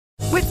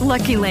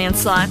Lucky Land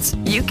Slots,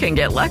 you can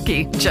get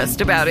lucky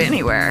just about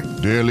anywhere.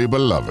 Dearly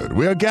beloved,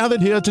 we are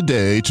gathered here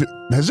today to...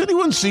 Has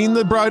anyone seen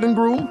the bride and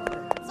groom?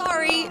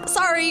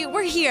 Sorry,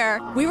 we're here.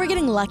 We were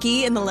getting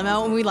lucky in the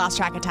limo and we lost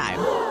track of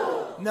time.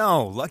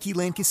 No, Lucky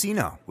Land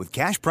Casino, with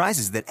cash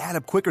prizes that add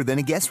up quicker than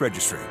a guest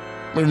registry.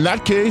 In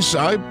that case,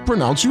 I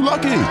pronounce you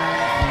lucky.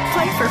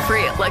 Play for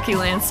free at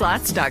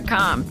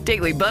LuckyLandSlots.com.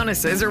 Daily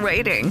bonuses are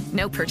waiting.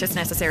 No purchase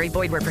necessary.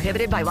 Void where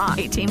prohibited by law.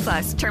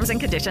 18+. Terms and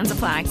conditions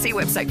apply. See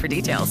website for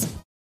details.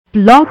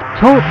 Blog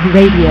Talk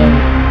Radio.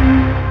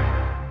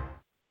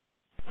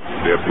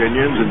 The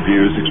opinions and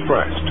views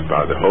expressed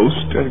by the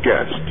host and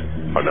guest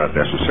are not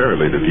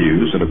necessarily the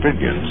views and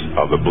opinions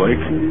of the Blake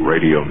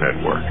Radio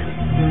Network.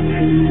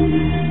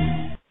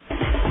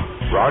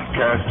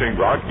 Broadcasting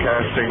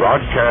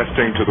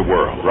to the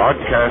world.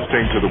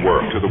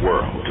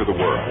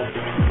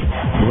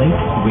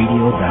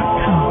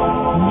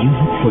 BlakeRadio.com.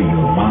 Music for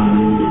your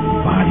mind,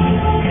 body,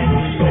 and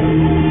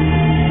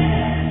soul.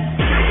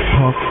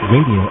 Talk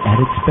radio at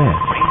its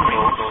best.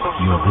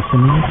 You're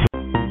listening to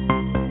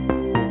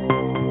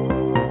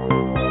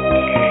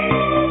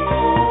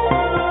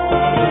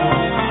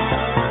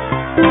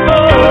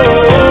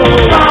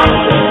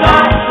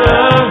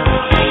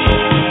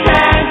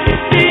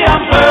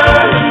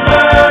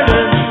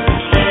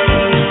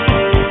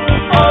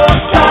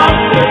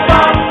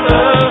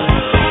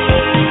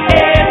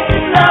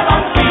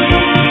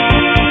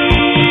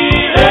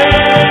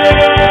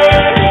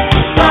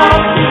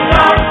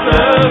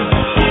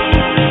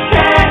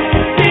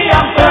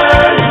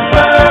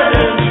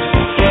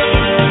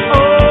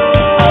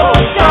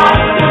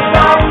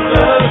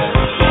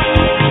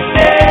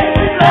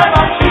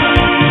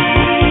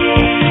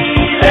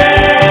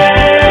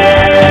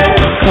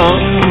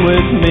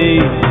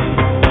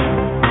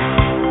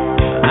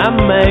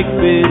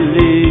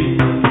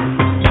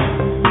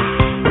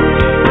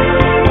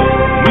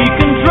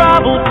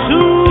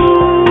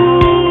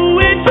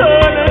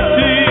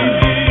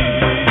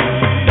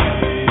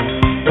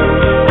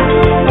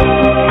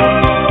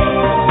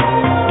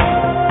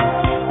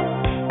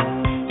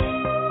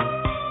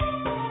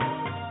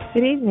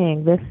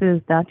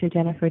Dr.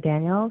 Jennifer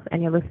Daniels,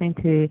 and you're listening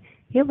to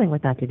Healing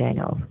with Dr.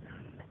 Daniels.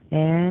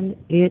 And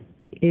it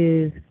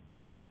is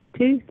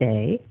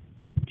Tuesday,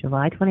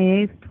 July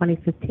 28th,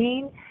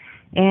 2015,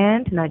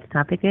 and tonight's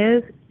topic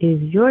is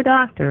your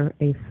doctor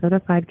a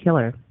certified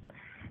killer?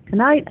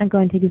 Tonight I'm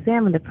going to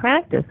examine the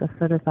practice of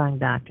certifying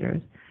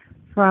doctors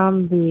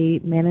from the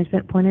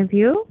management point of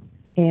view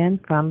and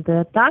from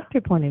the doctor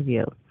point of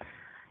view.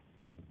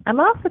 I'm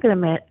also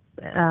going to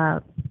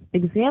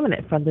examine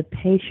it from the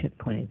patient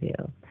point of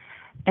view.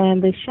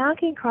 And the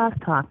shocking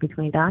crosstalk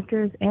between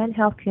doctors and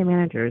healthcare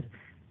managers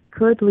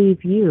could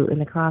leave you in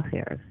the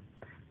crosshairs.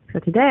 So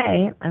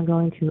today, I'm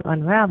going to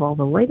unravel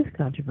the latest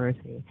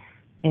controversy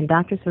in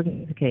doctor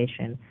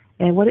certification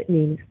and what it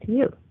means to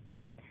you.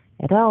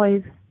 As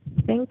always,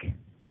 think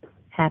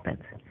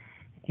happens.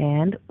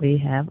 And we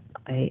have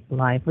a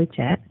lively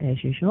chat,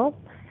 as usual,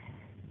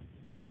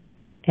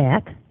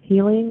 at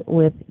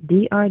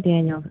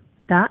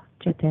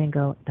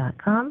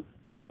healingwithdrdaniels.chatango.com.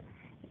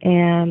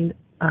 And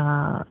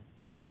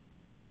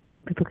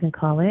people can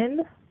call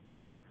in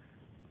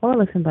or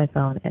listen by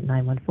phone at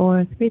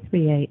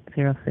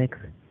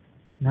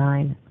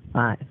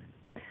 914-338-0695.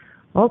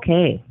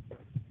 Okay.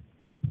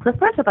 So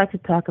first I'd like to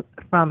talk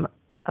from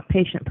a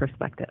patient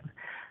perspective,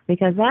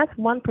 because that's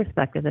one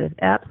perspective that is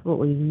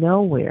absolutely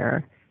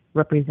nowhere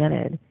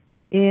represented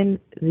in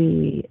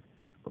the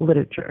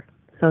literature.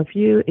 So if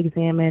you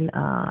examine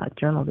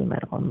journals of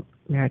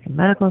American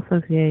Medical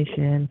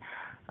Association,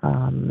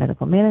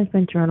 medical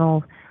management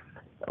journals,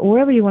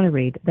 wherever you want to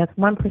read, that's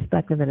one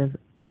perspective that is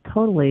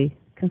totally,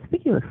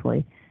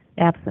 conspicuously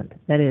absent.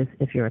 That is,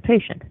 if you're a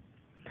patient.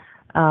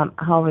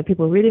 However,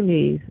 people reading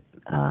these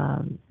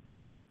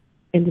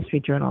industry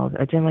journals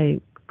are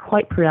generally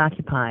quite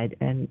preoccupied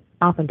and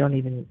often don't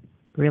even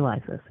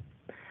realize this.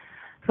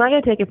 So I'm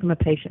going to take it from a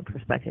patient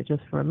perspective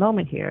just for a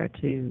moment here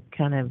to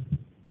kind of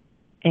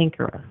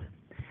anchor us.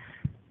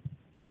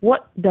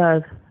 What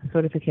does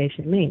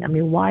certification mean? I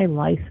mean, why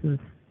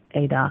license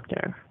a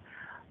doctor?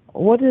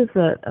 What does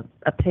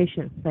a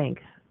patient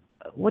think?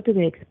 What do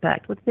they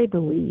expect? What do they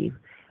believe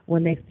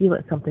when they feel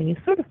that something is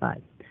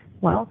certified?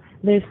 Well,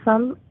 there's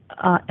some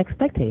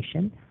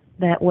expectation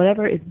that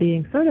whatever is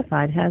being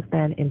certified has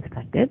been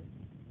inspected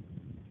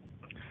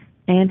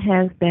and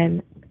has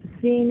been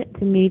seen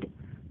to meet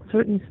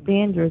certain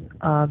standards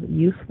of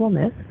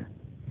usefulness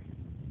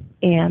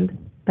and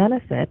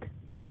benefit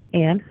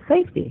and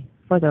safety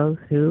for those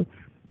who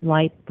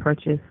might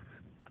purchase,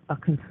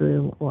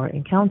 consume, or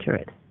encounter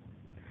it.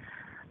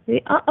 The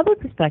other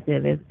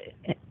perspective is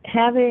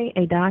having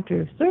a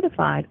doctor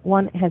certified,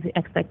 one has the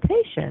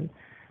expectation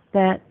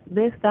that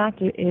this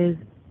doctor is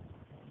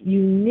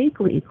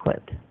uniquely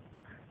equipped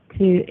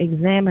to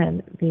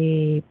examine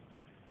the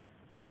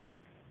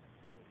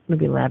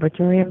maybe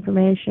laboratory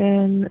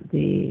information,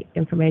 the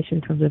information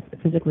in terms of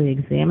physically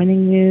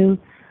examining you,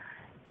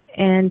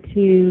 and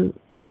to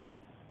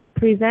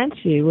present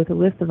you with a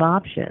list of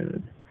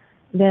options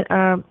that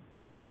are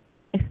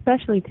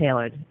especially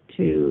tailored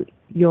to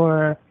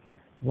your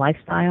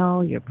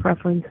lifestyle, your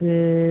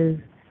preferences,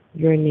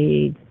 your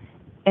needs,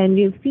 and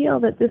you feel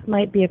that this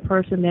might be a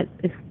person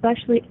that's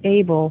especially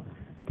able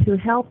to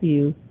help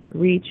you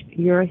reach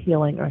your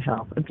healing or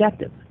health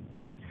objectives.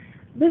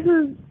 This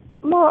is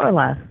more or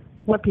less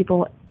what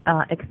people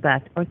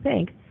expect or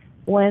think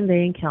when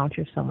they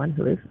encounter someone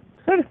who is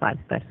certified,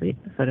 especially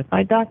a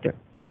certified doctor.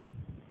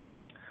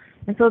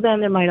 And so then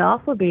there might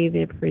also be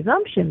the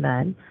presumption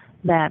then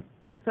that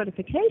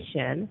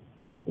certification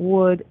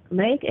would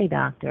make a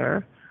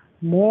doctor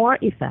more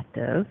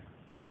effective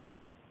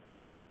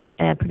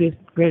and produce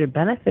greater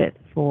benefit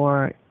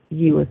for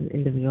you as an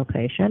individual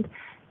patient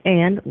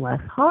and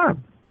less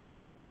harm.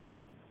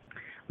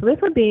 So this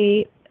would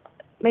be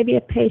maybe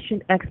a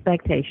patient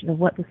expectation of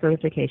what the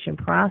certification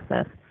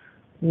process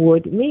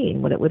would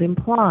mean, what it would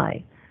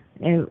imply,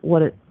 and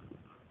what it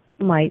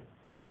might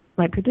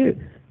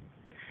produce.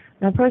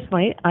 Now,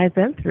 personally, I've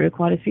been through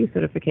quite a few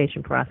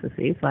certification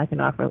processes, so I can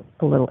offer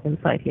a little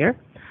insight here.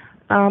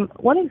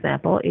 One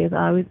example is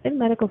I was in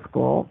medical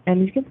school,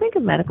 and you can think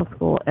of medical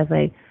school as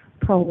a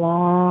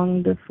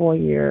prolonged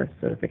 4-year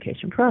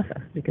certification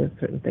process because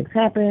certain things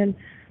happen,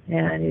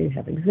 and you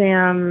have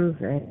exams,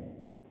 and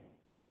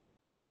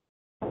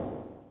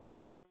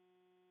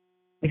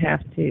you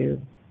have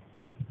to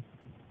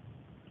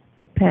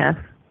pass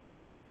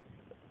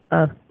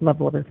a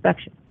level of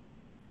inspection.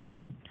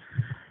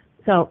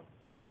 So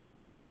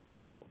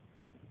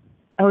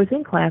I was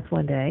in class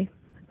one day,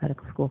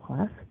 medical school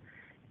class,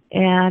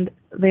 and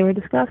they were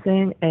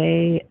discussing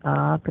a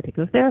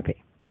particular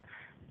therapy.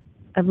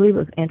 I believe it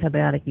was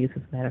antibiotic use,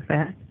 as a matter of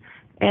fact.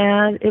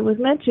 And it was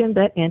mentioned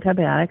that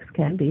antibiotics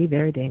can be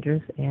very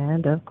dangerous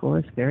and, of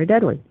course, very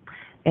deadly.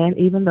 And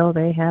even though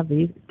they have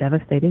these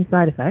devastating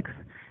side effects,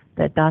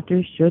 that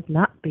doctors should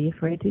not be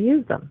afraid to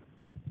use them.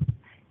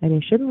 And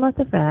you shouldn't let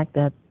the fact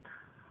that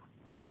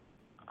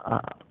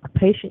a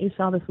patient you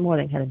saw this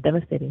morning had a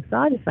devastating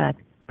side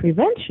effect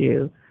prevent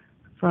you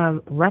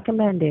from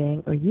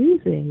recommending or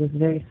using this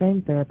very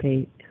same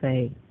therapy,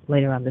 say,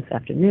 later on this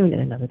afternoon in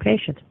another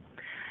patient.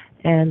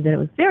 And it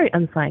was very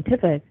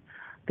unscientific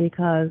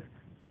because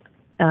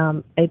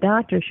a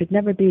doctor should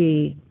never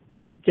be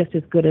just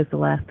as good as the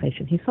last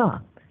patient he saw.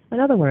 In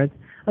other words,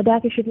 a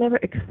doctor should never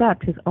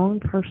accept his own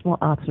personal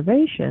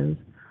observations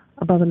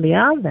above and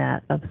beyond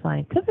that of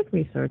scientific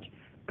research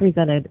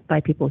presented by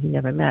people he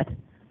never met,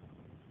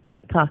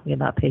 talking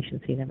about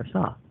patients he never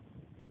saw.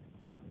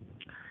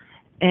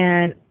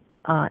 And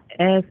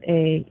as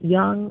a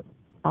young,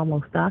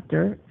 almost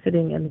doctor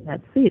sitting in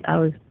that seat, I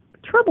was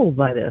troubled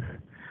by this.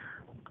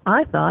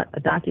 I thought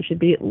a doctor should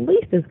be at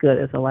least as good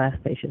as the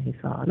last patient he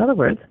saw. In other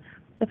words,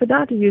 if a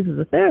doctor uses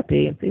a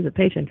therapy and sees a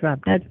patient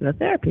drop dead from the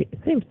therapy, it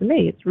seems to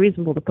me it's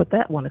reasonable to put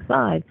that one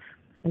aside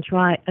and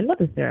try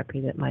another therapy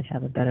that might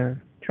have a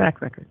better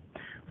track record.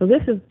 So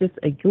this is just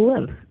a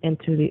glimpse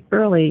into the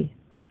early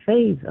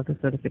phase of the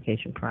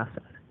certification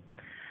process.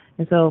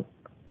 And so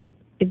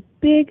a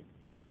big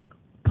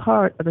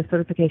part of the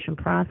certification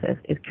process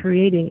is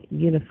creating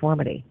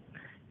uniformity.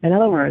 In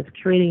other words,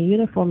 creating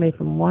uniformity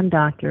from one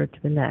doctor to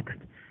the next,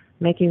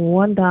 making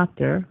one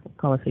doctor, we'll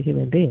call us a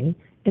human being,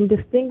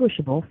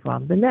 indistinguishable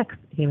from the next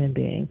human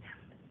being,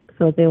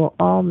 so that they will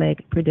all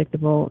make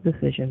predictable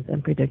decisions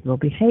and predictable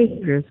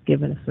behaviors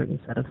given a certain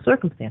set of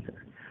circumstances.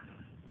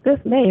 This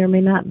may or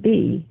may not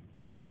be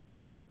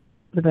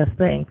the best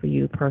thing for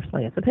you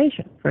personally as a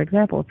patient. For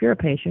example, if you're a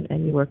patient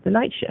and you work the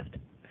night shift,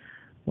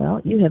 well,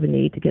 you have a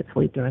need to get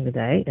sleep during the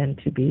day and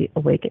to be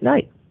awake at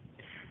night.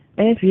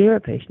 And if you're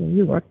a patient and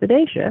you work the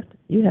day shift,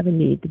 you have a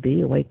need to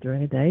be awake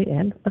during the day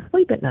and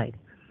asleep at night.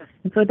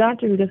 And so a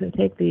doctor who doesn't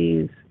take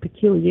these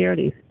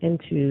peculiarities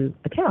into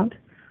account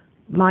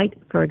might,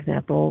 for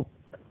example,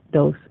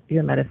 dose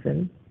your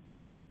medicine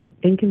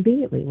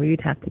inconveniently, where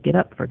you'd have to get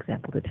up, for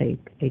example, to take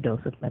a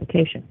dose of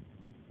medication.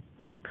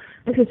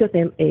 This is just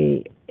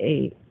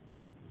a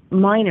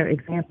minor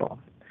example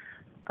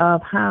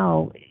of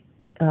how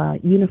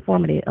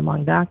uniformity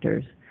among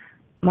doctors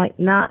might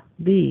not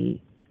be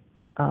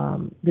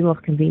the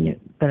most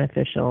convenient,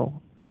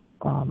 beneficial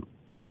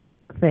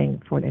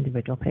thing for an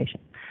individual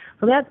patient.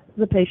 So that's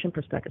the patient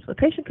perspective. So the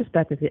patient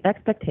perspective is the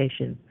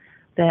expectation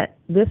that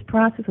this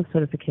process of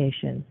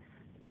certification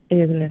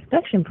is an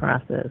inspection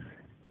process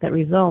that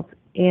results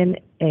in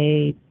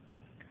a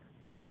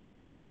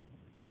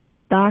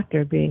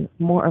doctor being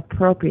more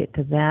appropriate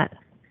to that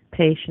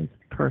patient's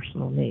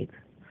personal needs.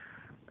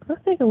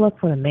 Let's take a look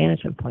from a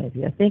management point of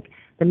view. I think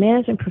the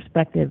management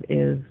perspective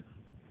is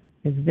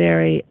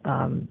very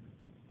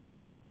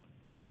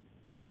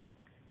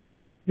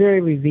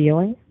very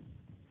revealing,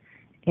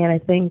 and I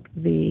think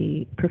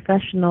the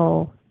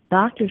professional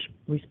doctor's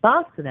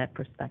response to that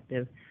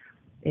perspective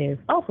is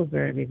also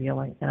very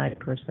revealing, and I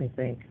personally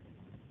think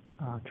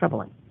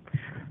troubling,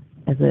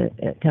 as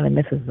it kind of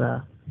misses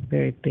a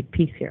very big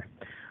piece here.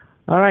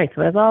 All right,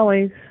 so as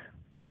always,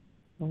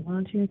 hold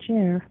on to your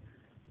chair.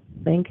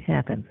 Think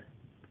happens.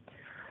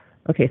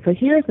 Okay, so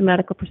here's the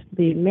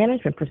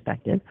management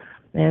perspective,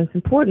 and it's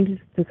important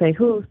to say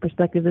whose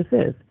perspective this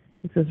is.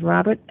 This is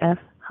Robert F.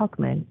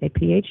 Huckman, a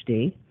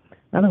PhD.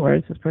 In other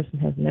words, this person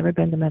has never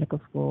been to medical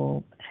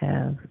school,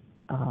 has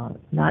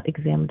not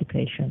examined a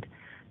patient,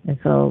 and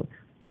so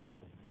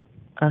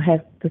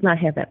does not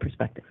have that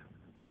perspective.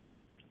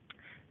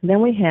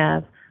 Then we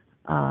have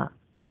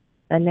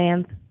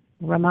Ananth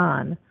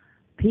Raman,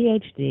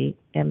 PhD,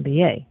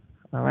 MBA.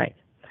 All right.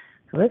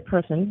 So this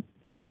person,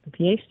 the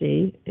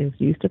PhD, is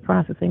used to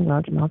processing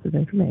large amounts of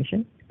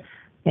information,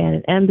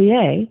 and an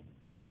MBA,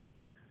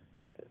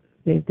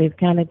 they've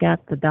kind of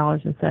got the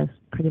dollars and cents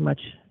pretty much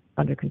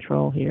under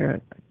control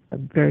here, a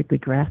very good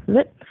grasp of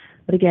it.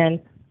 But again,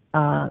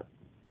 the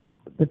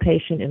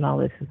patient in all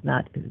this is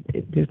not,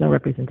 there's no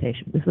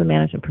representation. This is a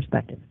management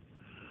perspective.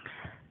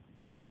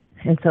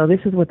 And so this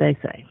is what they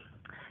say.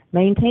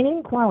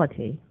 Maintaining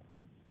quality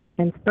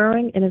and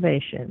spurring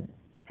innovation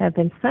have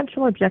been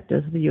central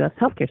objectives of the U.S.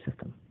 healthcare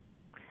system.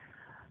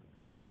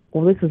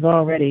 Well, this is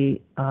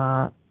already,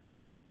 again,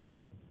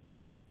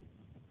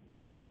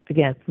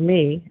 for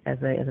me, as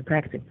a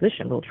practicing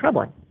physician, a little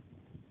troubling.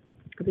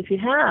 Because if you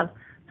have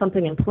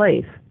something in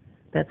place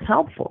that's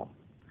helpful,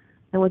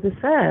 and what this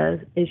says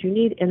is you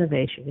need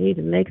innovation. You need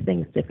to make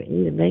things different.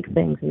 You need to make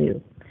things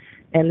new.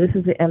 And this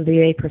is the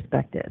MBA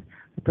perspective,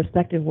 the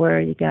perspective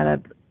where you got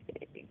to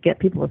get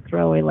people to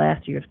throw away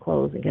last year's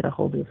clothes and get a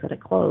whole new set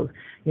of clothes.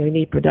 You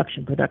need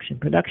production.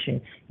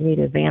 You need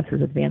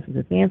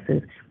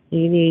advances.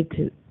 You need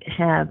to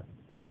have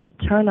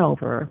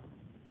turnover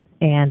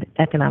and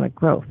economic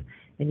growth.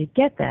 And you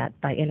get that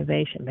by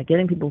innovation, by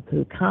getting people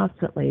to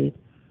constantly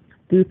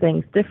do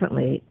things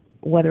differently,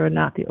 whether or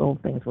not the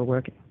old things were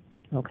working.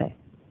 Okay.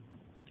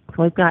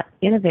 So we've got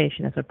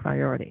innovation as a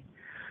priority.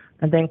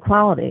 And then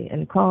quality.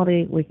 And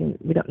quality, we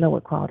don't know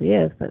what quality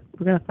is, but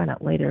we're going to find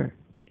out later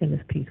in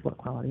this piece what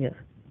quality is.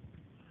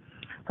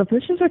 So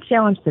physicians are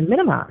challenged to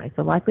minimize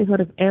the likelihood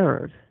of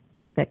errors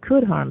that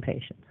could harm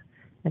patients.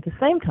 At the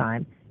same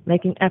time,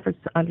 making efforts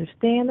to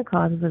understand the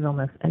causes of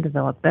illness and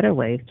develop better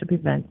ways to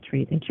prevent,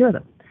 treat, and cure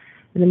them.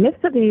 In the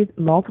midst of these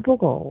multiple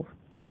goals,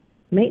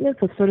 maintenance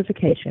of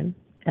certification,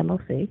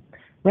 MOC,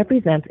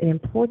 represents an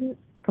important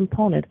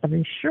component of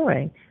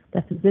ensuring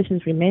that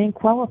physicians remain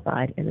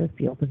qualified in their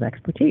fields of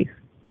expertise.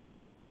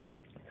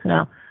 So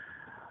now,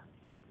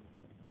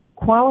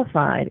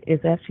 qualified is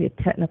actually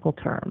a technical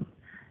term.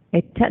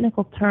 A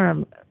technical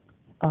term,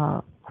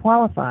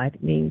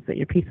 qualified, means that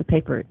your piece of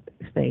paper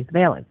stays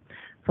valid.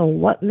 So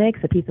what makes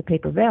a piece of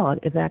paper valid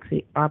is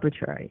actually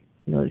arbitrary.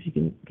 You know, you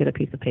can get a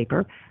piece of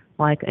paper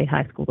like a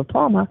high school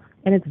diploma,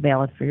 and it's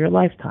valid for your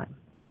lifetime,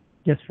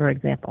 just for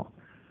example.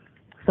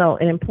 So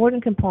an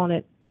important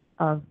component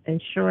of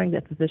ensuring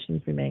that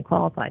physicians remain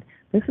qualified.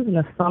 This is an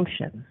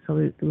assumption, so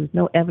there was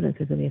no evidence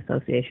of any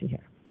association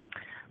here.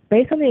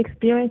 Based on the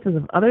experiences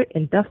of other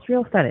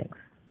industrial settings,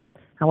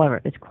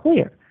 however, it's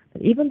clear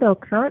that even though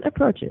current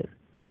approaches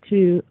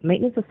to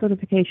maintenance of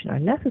certification are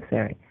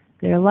necessary,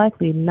 they are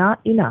likely not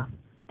enough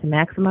to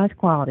maximize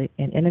quality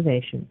and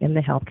innovation in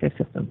the healthcare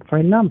system for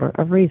a number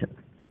of reasons.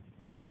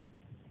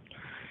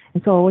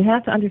 And so we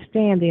have to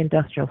understand the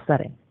industrial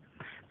setting.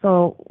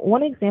 So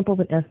one example of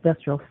an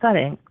industrial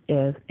setting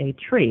is a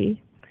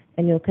tree,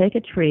 and you'll take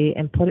a tree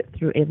and put it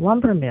through a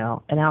lumber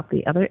mill, and out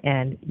the other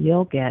end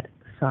you'll get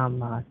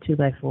some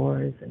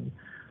 2x4s and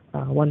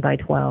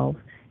 1x12s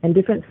and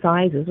different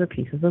sizes or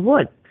pieces of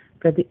wood.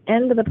 But at the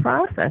end of the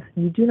process,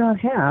 you do not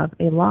have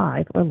a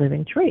live or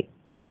living tree.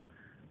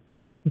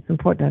 It's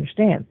important to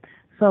understand.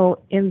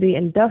 So in the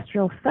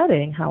industrial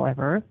setting,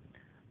 however,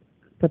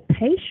 the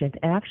patient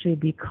actually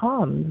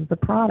becomes the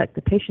product.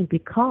 The patient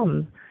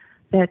becomes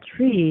that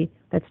tree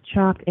that's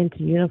chopped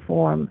into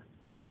uniform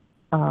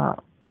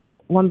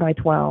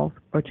 1x12s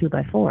or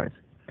 2x4s.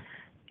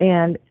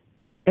 And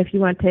if you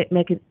want to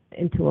make it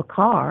into a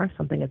car,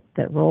 something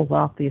that rolls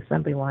off the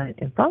assembly line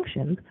and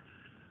functions,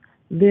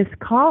 this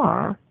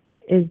car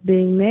is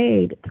being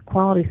made to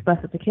quality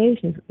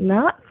specifications,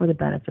 not for the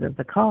benefit of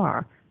the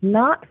car,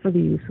 not for the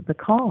use of the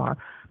car,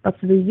 but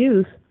for the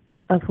use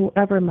of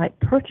whoever might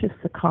purchase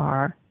the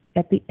car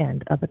at the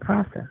end of the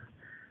process.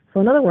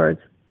 So in other words,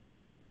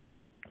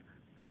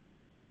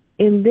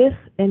 in this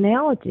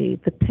analogy,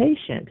 the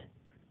patient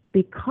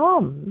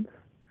becomes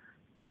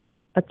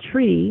a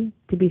tree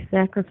to be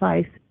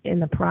sacrificed in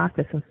the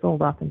process and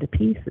sold off into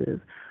pieces,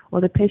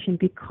 or the patient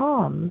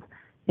becomes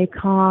a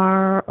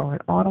car or an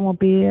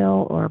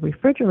automobile or a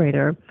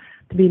refrigerator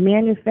to be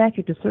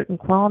manufactured to certain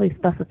quality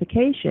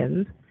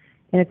specifications,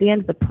 and at the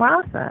end of the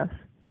process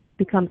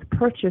becomes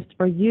purchased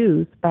or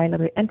used by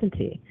another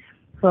entity.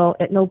 So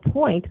at no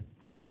point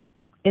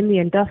in the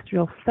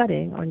industrial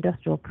setting or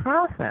industrial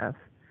process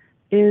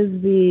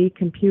is the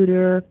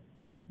computer,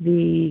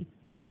 the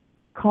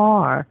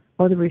car,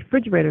 or the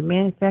refrigerator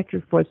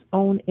manufactured for its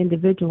own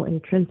individual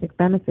intrinsic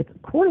benefits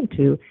according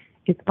to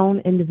its own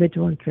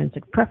individual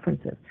intrinsic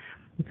preferences.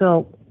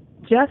 So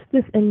just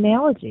this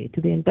analogy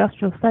to the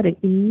industrial setting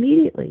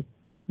immediately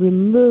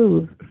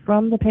removes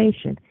from the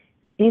patient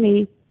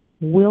any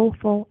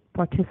willful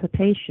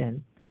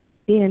participation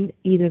in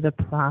either the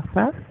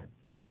process,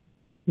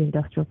 the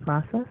industrial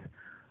process,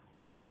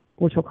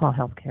 which we'll call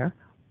healthcare,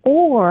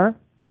 or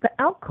the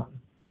outcome,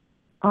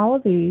 all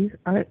of these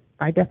are,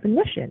 by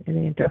definition, in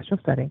the industrial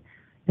setting,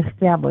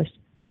 established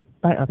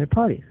by other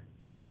parties.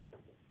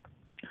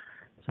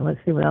 So let's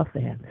see what else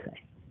they have to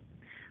say.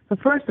 So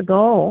first, the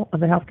goal of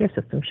the healthcare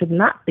system should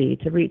not be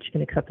to reach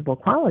an acceptable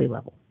quality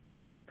level,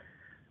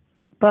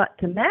 but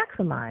to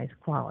maximize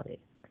quality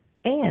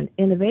and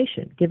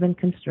innovation given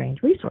constrained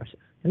resources.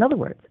 In other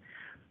words,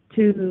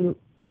 to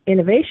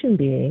innovation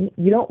being,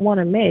 you don't want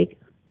to make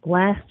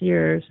last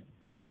year's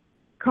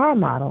car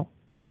model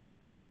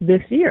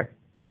this year.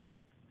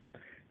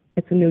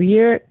 It's a new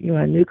year, you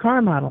want a new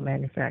car model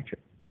manufactured.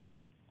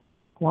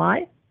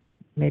 Why?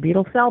 Maybe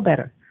it'll sell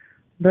better,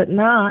 but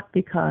not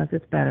because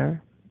it's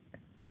better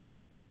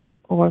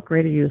or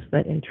greater use of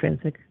the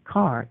intrinsic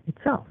car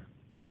itself.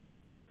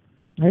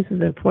 This is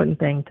an important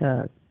thing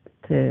to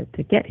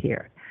get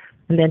here.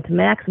 And then to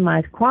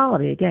maximize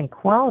quality, again,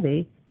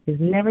 quality is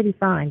never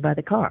defined by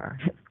the car.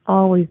 It's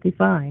always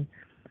defined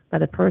by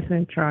the person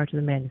in charge of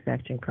the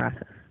manufacturing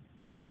process.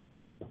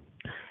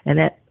 And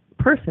that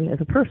person is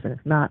a person,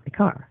 it's not a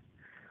car.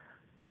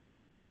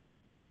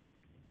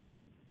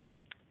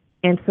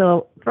 And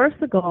so first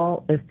the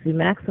goal is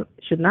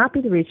should not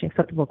be to reach an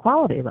acceptable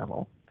quality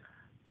level,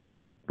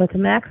 but to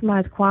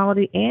maximize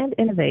quality and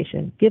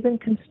innovation given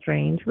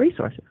constrained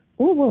resources.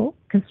 Oh, well,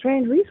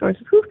 constrained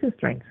resources, whose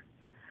constraints?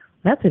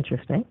 That's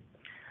interesting.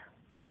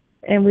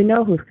 And we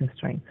know whose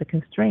constraints. The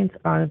constraints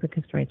are the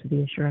constraints of the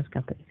insurance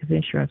company, because the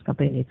insurance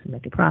company needs to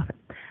make a profit.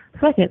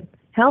 Second,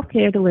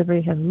 healthcare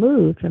delivery has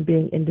moved from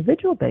being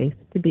individual-based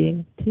to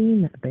being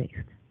team-based.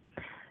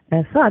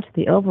 As such,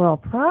 the overall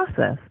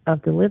process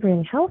of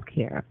delivering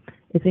healthcare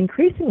is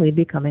increasingly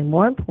becoming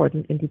more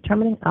important in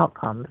determining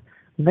outcomes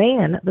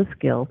than the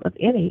skills of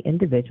any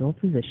individual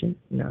physician,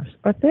 nurse,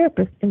 or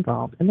therapist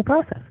involved in the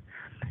process.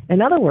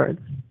 In other words,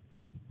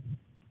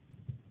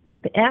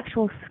 the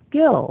actual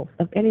skills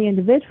of any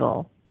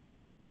individual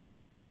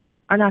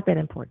are not that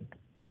important.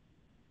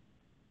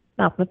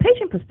 Now, from a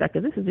patient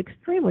perspective, this is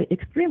extremely,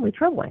 extremely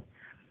troubling,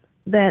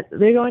 that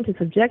they're going to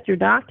subject your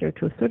doctor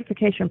to a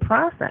certification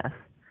process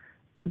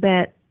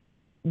that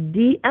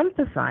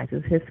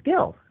de-emphasizes his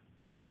skills.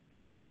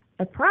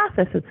 A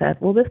process that says,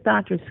 well, this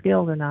doctor's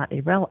skills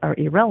are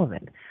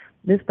irrelevant.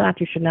 This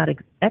doctor should not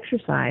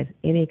exercise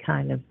any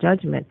kind of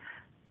judgment,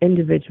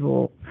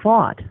 individual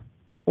thought,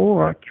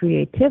 or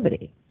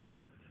creativity.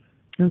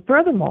 And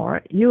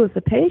furthermore, you as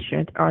a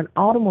patient are an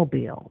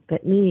automobile.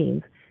 That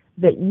means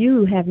that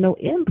you have no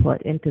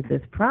input into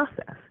this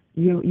process.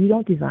 You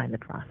don't design the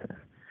process.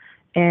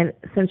 And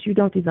since you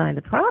don't design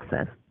the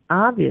process,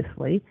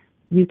 obviously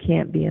you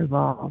can't be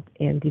involved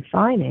in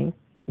defining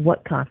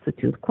what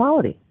constitutes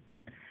quality.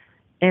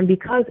 And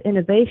because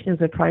innovation is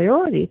a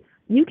priority,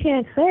 you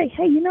can't say,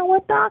 hey, you know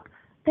what, doc?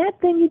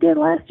 That thing you did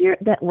last year,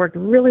 that worked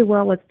really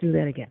well. Let's do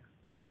that again.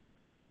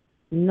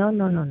 No.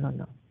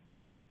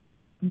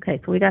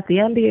 Okay, so we got the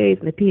MBAs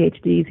and the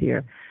PhDs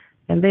here,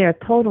 and they are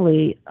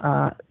totally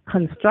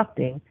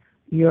constructing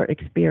your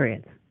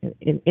experience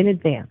in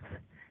advance.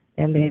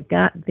 And they've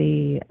got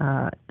the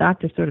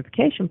doctor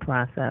certification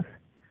process,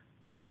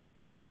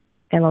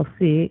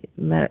 LOC,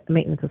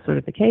 maintenance of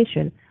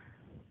certification,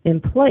 in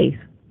place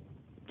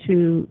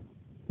to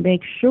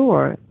make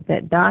sure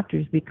that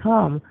doctors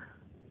become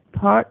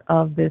part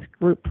of this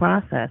group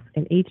process,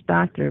 and each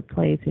doctor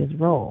plays his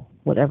role,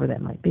 whatever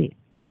that might be.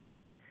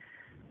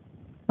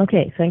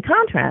 Okay, so in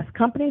contrast,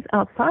 companies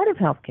outside of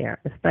healthcare,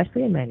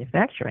 especially in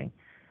manufacturing,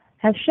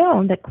 have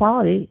shown that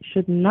quality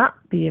should not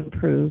be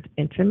improved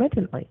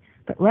intermittently,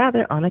 but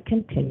rather on a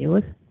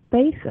continuous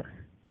basis.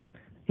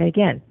 Okay,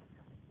 again,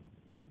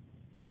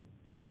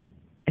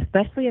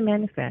 especially in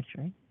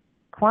manufacturing,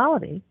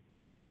 quality,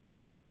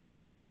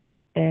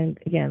 and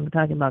again, we're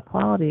talking about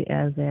quality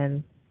as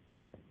in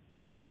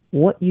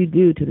what you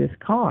do to this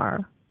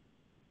car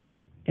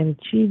in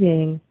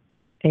achieving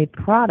a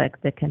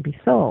product that can be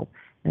sold.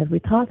 And as we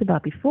talked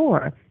about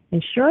before,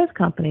 insurance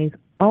companies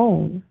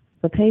own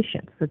the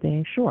patients that they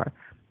insure.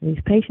 And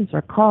these patients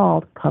are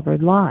called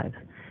covered lives.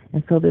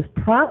 And so this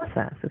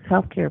process, this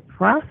healthcare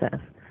process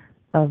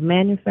of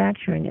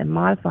manufacturing and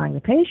modifying the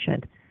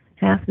patient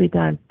has to be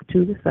done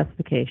to the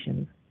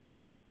specifications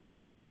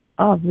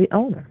of the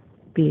owner,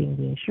 being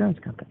the insurance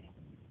company.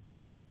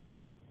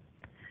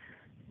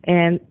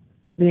 And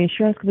the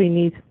insurance company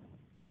needs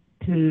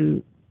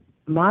to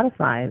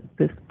modify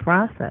this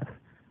process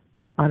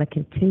on a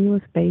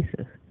continuous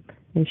basis.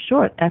 In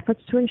short,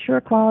 efforts to ensure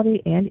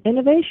quality and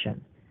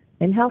innovation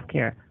in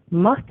healthcare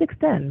must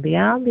extend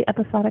beyond the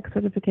episodic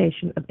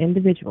certification of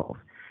individuals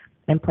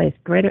and place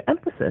greater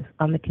emphasis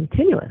on the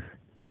continuous,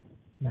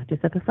 not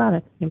just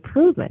episodic,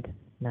 improvement,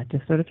 not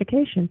just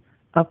certification,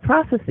 of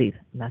processes,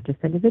 not just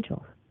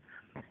individuals.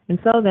 And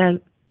so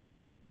then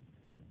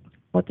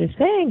what they're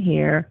saying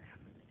here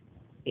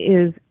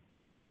is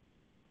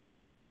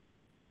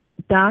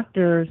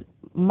doctors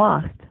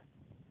must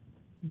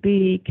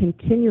be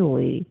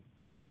continually,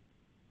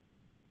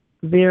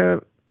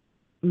 their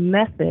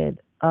method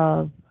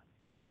of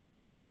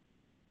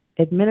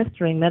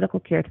administering medical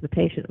care to the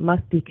patient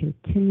must be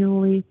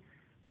continually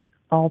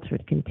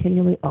altered,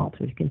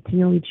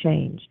 continually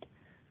changed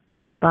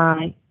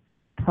by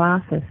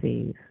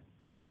processes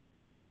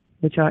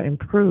which are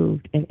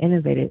improved and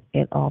innovated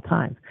at all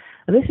times.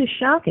 Now, this is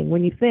shocking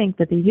when you think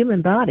that the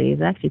human body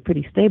is actually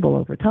pretty stable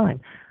over time.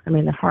 I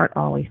mean, the heart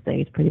always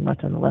stays pretty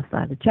much on the left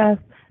side of the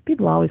chest.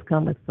 People always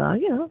come with,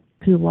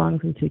 2 lungs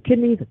and 2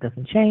 kidneys. It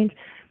doesn't change.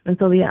 And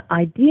so the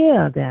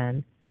idea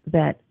then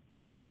that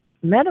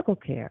medical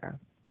care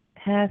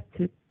has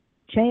to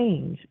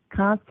change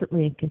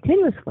constantly and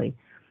continuously,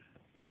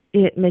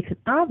 it makes it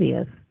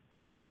obvious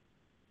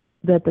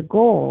that the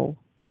goal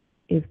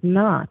is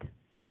not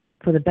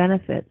for the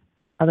benefit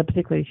of a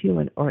particular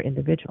human or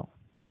individual.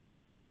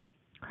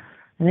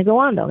 And they go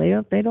on, though.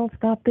 They don't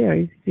stop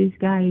there. These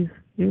guys,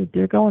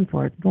 they're going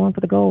for it, going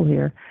for the goal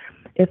here.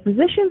 If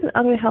physicians and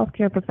other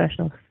healthcare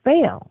professionals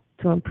fail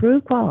to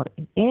improve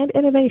quality and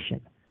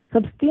innovation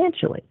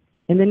substantially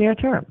in the near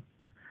term,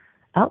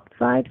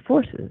 outside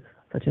forces,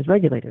 such as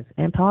regulators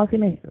and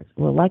policymakers,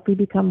 will likely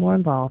become more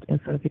involved in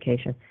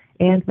certification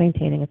and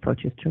maintaining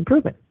approaches to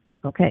improvement.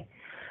 Okay,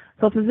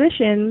 so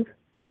physicians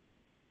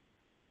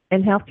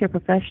and healthcare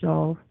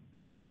professionals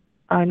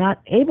are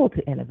not able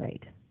to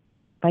innovate.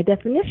 By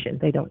definition,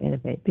 they don't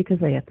innovate because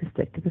they have to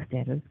stick to the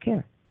standards of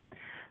care.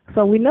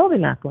 So we know they're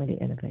not going to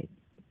innovate.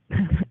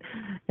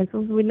 And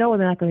since we know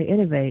they're not going to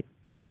innovate,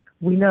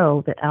 we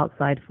know that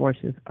outside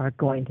forces are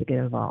going to get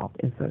involved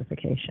in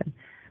certification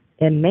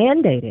and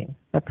mandating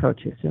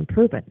approaches to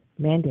improvement.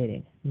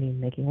 Mandating means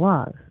making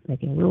laws,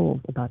 making rules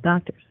about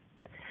doctors.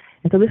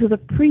 And so this is a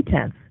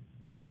pretense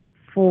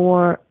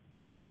for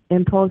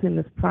imposing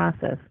this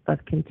process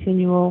of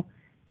continual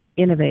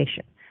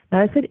innovation.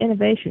 Now, I said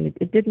innovation.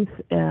 It didn't,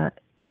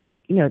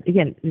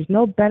 again, there's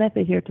no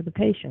benefit here to the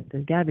patient.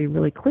 There's got to be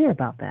really clear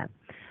about that.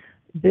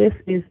 This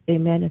is a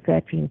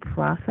manufacturing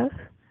process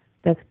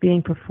that's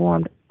being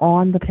performed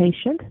on the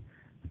patient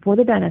for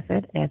the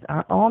benefit, as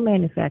are all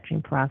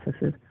manufacturing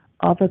processes,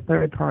 of a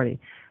third party.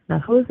 Now,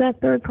 who is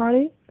that third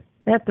party?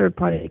 That third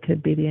party, it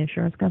could be the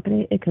insurance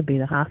company, it could be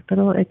the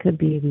hospital, it could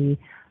be the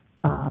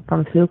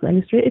pharmaceutical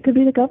industry, it could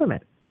be the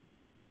government.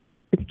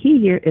 The key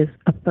here is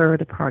a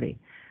third party.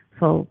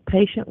 So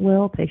patient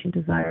will, patient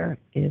desire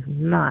is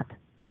not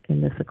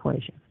in this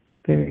equation,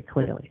 very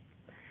clearly.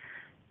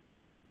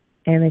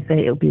 And they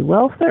say it will be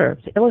well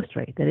served to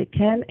illustrate that it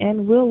can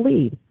and will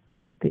lead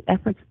the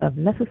efforts of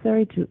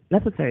necessary to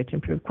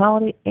improve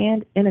quality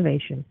and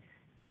innovate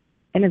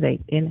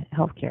in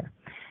healthcare.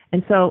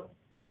 And so,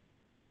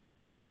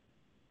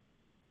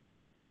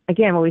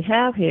 again, what we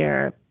have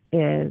here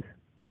is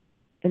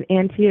an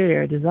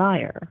anterior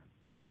desire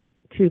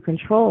to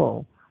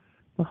control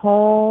the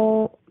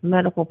whole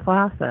medical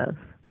process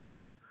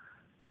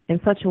in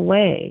such a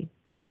way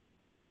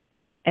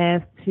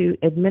as to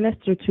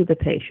administer to the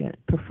patient,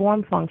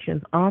 perform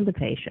functions on the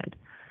patient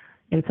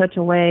in such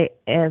a way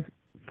as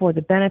for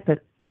the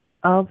benefit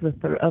of the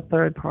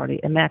third party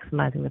and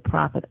maximizing the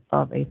profit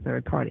of a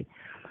third party.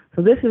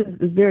 So this is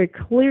very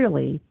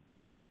clearly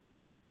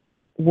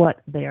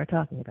what they are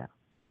talking about.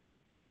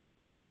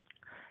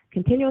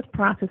 Continuous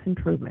process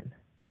improvement.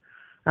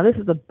 Now, this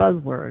is a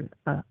buzzword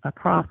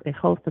across a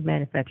host of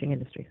manufacturing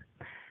industries.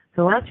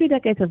 So the last 2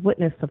 decades have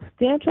witnessed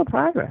substantial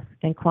progress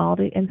in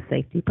quality and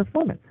safety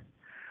performance.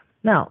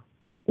 Now,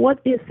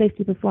 what is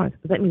safety performance?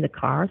 Does that mean the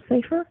car is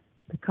safer?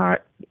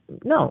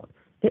 No.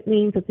 It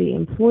means that the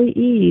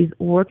employees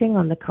working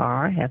on the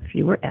car have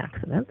fewer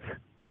accidents.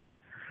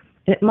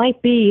 It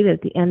might be that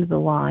at the end of the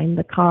line,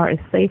 the car is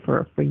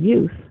safer for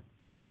use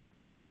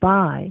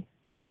by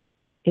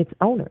its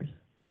owners,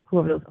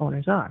 whoever those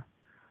owners are.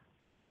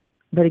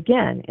 But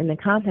again, in the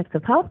context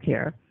of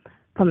healthcare,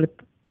 from the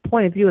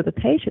point of view of the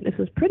patient, this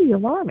is pretty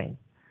alarming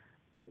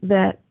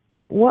that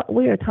what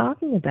we are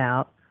talking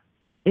about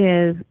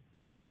is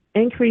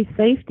increased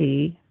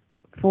safety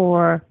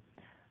for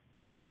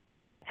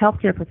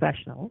healthcare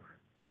professionals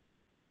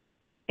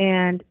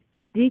and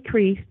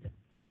decreased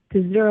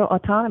to zero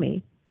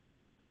autonomy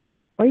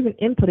or even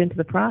input into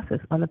the process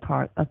on the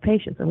part of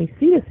patients. And we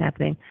see this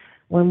happening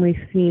when we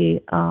see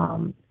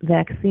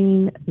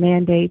vaccine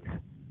mandates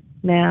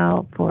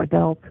now for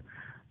adults,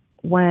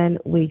 when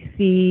we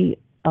see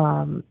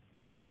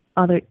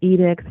other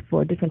edicts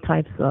for different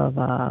types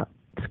of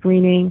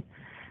screening.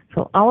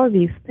 So all of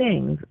these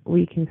things,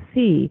 we can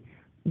see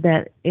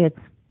that it's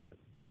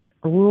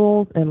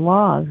rules and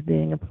laws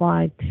being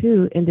applied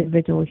to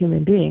individual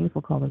human beings,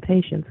 we'll call them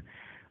patients,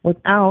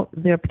 without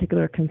their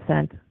particular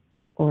consent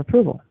or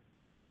approval.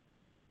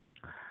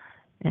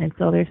 And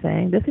so they're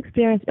saying this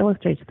experience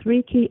illustrates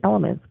 3 key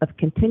elements of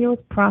continuous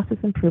process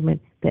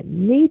improvement that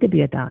need to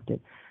be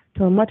adopted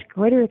to a much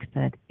greater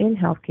extent in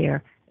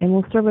healthcare and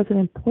will serve as an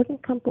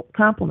important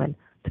complement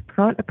to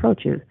current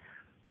approaches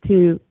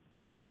to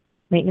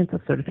maintenance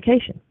of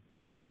certification.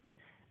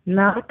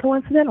 Not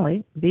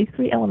coincidentally, these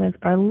 3 elements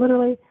are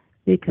literally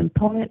the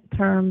component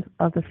terms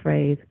of the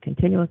phrase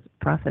continuous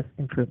process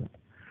improvement.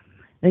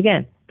 And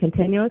again,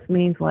 continuous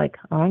means like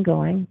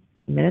ongoing,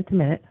 minute to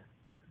minute.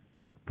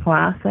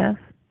 Process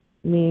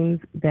means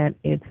that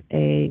it's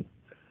a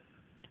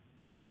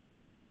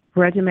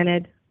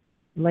regimented,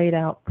 laid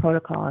out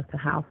protocol as to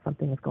how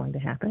something is going to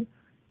happen.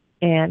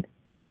 And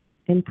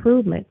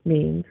improvement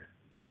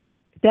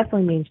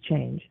definitely means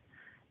change.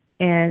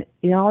 And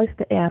you always have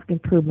to ask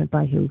improvement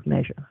by whose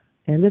measure.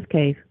 And in this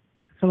case,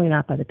 certainly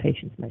not by the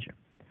patient's measure.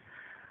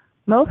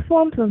 Most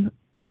forms of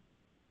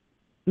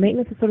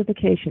maintenance of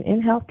certification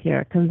in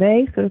healthcare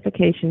convey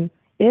certification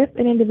if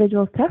an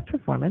individual's test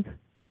performance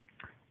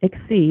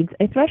exceeds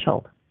a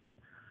threshold.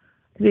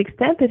 To the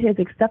extent that his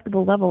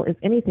acceptable level is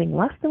anything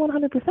less than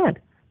 100%,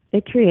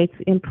 it creates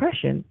the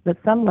impression that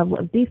some level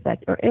of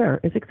defect or error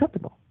is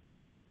acceptable.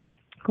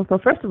 So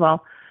first of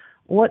all,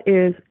 what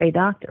is a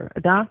doctor?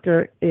 A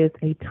doctor is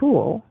a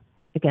tool,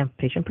 again,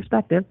 patient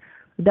perspective.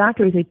 The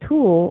doctor is a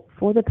tool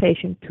for the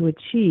patient to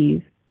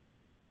achieve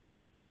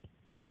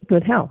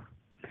good health.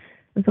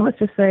 And so let's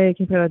just say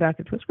compare a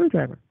doctor to a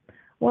screwdriver.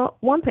 Well,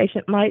 one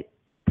patient might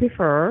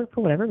prefer,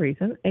 for whatever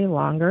reason, a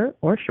longer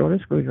or shorter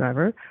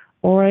screwdriver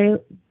or a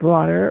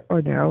broader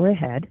or narrower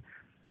head,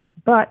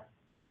 but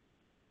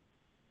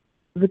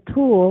the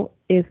tool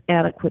is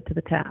adequate to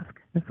the task.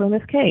 And so in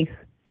this case,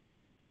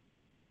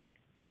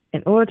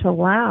 in order to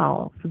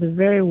allow for the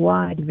very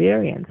wide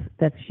variance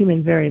that's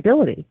human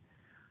variability,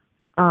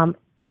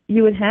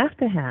 you would have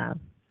to have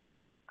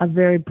a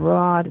very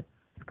broad,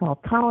 it's called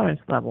tolerance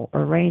level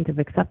or range of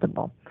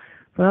acceptable.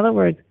 So in other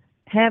words,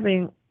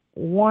 having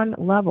one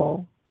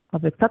level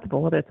of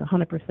acceptable, whether it's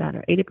 100%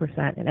 or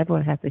 80%, and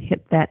everyone has to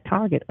hit that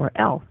target or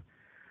else,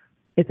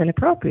 it's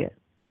inappropriate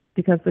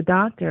because the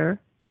doctor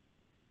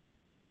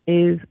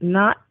is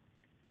not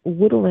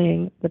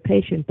whittling the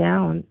patient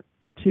down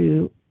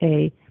to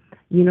a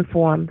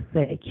uniform,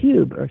 say,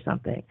 cube or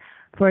something.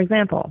 For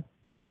example,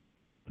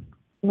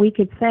 we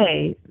could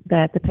say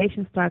that the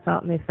patient starts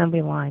out in the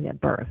assembly line at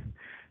birth.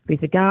 If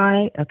he's a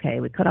guy, okay,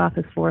 we cut off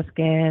his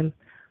foreskin,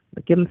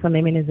 we give him some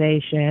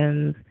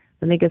immunizations,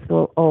 then he gets a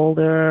little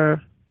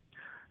older,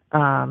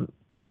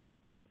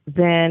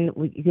 then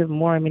we give him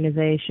more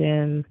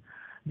immunizations,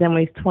 then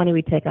when he's 20,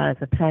 we take out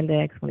his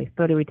appendix, when he's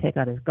 30, we take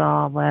out his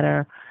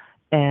gallbladder,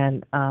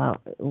 and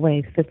when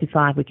he's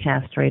 55, we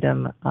castrate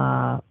him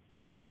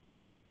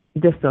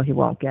just so he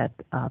won't get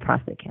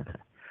prostate cancer.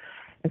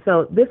 And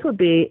so this would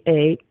be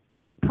a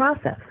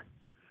process.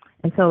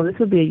 And so this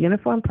would be a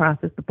uniform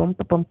process, boom,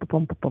 boom, boom,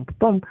 boom, boom,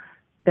 boom,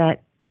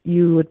 that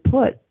you would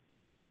put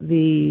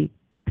the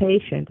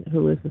patient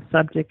who is the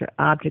subject or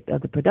object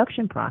of the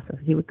production process.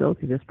 He would go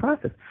through this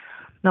process.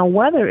 Now,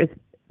 whether it's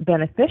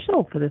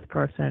beneficial for this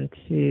person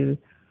to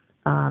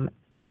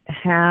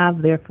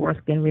have their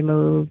foreskin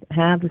removed,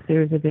 have the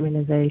series of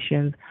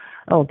immunizations,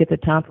 get their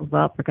tonsils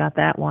up, forgot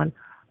that one,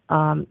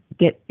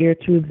 get ear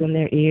tubes in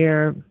their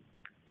ear,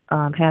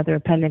 have their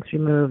appendix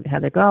removed,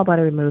 have their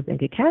gallbladder removed, and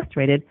get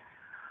castrated.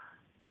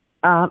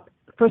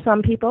 For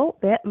some people,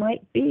 that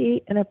might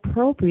be an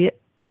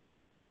appropriate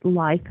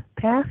life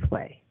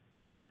pathway.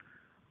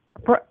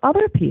 For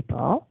other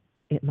people,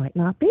 it might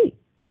not be.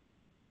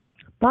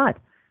 But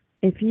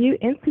if you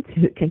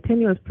institute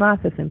continuous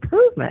process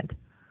improvement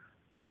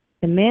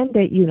and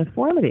mandate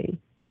uniformity,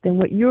 then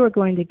what you are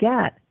going to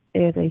get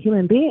is a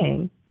human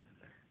being,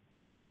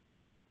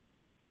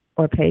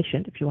 or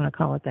patient, if you want to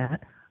call it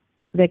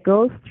that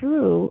goes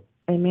through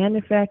a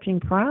manufacturing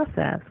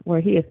process where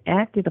he is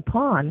acted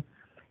upon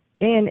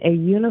in a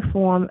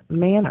uniform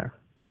manner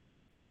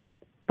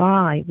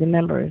by the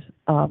members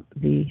of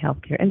the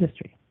healthcare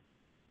industry.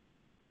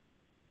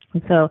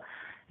 And so,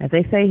 as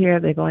they say here,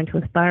 they're going to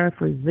aspire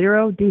for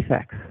 0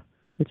 defects,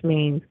 which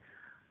means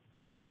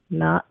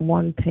not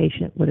one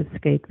patient would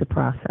escape the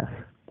process,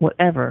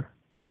 whatever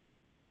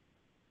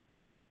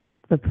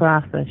the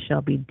process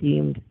shall be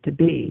deemed to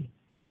be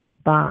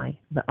by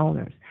the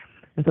owners.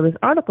 And so this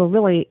article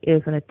really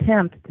is an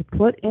attempt to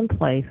put in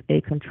place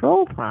a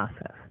control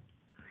process.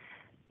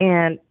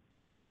 And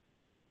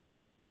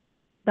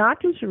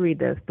doctors who read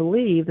this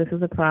believe this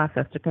is a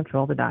process to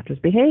control the doctor's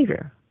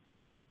behavior,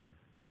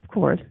 of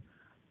course,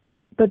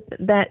 but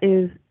that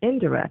is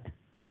indirect.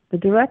 The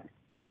direct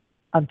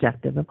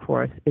objective, of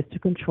course, is to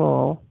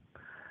control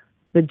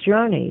the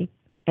journey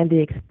and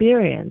the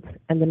experience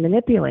and the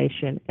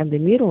manipulation and the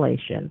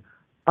mutilation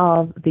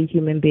of the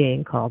human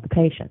being called the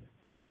patient.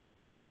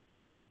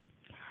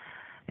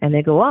 And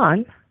they go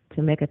on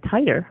to make a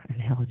tighter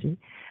analogy.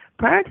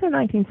 Prior to the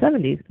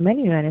 1970s,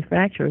 many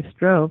manufacturers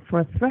strove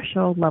for a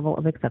threshold level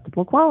of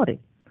acceptable quality.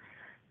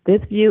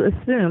 This view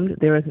assumed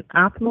there was an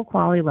optimal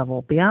quality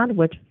level beyond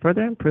which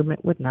further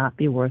improvement would not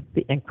be worth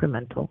the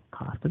incremental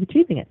cost of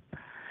achieving it.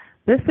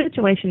 This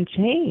situation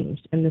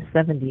changed in the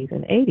 70s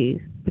and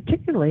 80s,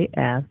 particularly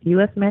as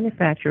U.S.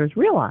 manufacturers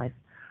realized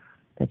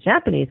that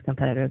Japanese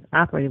competitors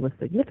operated with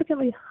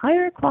significantly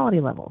higher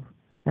quality levels.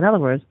 In other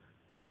words,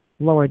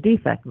 lower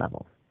defect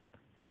levels.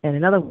 And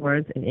in other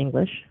words, in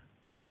English,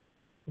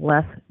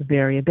 less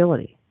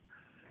variability.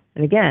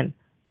 And again,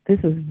 this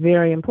is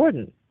very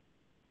important.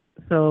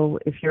 So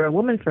if you're a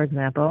woman, for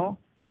example,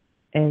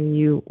 and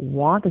you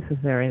want a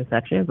cesarean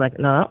section, it's like,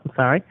 no, I'm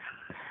sorry.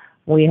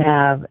 We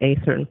have a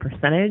certain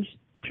percentage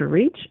to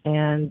reach,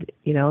 and,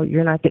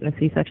 you're not getting a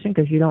C-section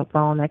because you don't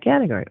fall in that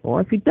category.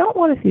 Or if you don't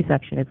want a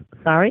C-section, it's,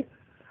 sorry,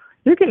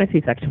 you're getting a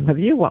C-section whether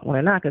you want one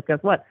or not, because guess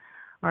what?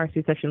 our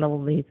C-section level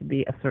needs to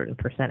be a certain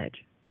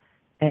percentage.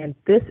 And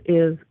this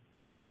is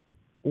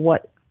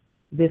what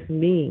this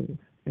means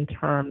in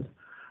terms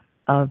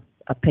of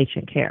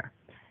patient care.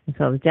 And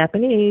so the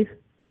Japanese,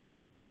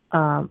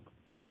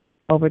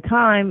 over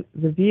time,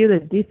 the view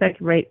that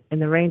defect rate in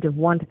the range of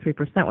 1 to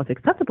 3% was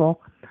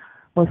acceptable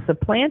was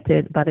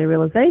supplanted by the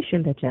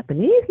realization that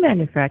Japanese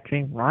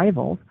manufacturing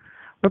rivals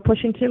were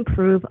pushing to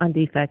improve on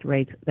defect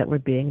rates that were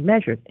being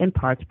measured in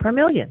parts per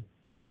million.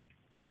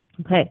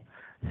 Okay,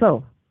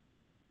 so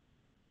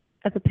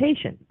as a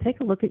patient, take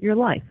a look at your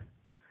life.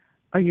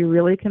 Are you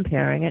really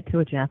comparing it to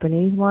a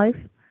Japanese life?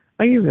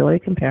 Are you really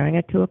comparing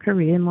it to a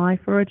Korean life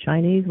or a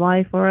Chinese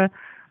life or a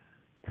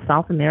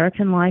South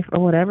American life or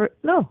whatever?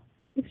 No,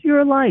 it's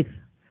your life.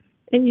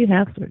 And you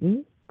have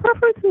certain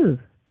preferences,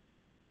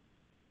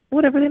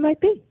 whatever they might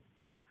be.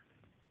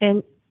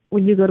 And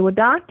when you go to a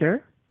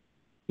doctor,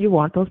 you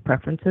want those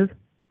preferences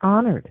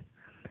honored.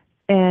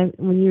 And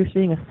when you're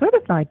seeing a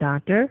certified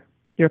doctor,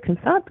 your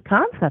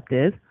concept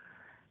is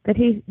that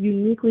he's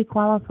uniquely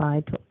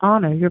qualified to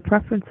honor your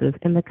preferences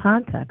in the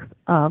context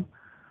of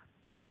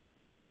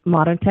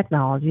modern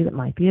technology that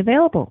might be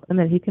available, and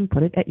that he can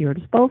put it at your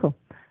disposal.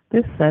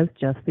 This says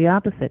just the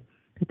opposite,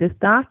 that this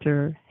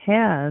doctor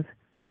has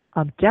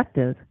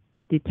objectives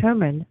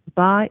determined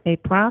by a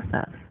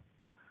process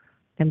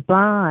and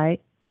by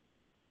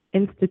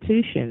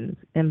institutions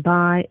and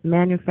by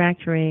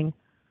manufacturing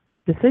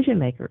decision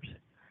makers.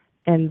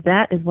 And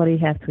that is what he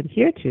has to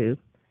adhere to,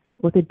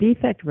 with a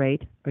defect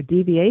rate or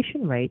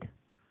deviation rate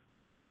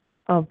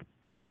of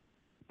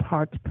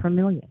parts per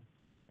million,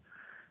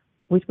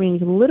 which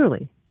means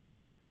literally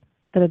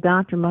that a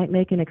doctor might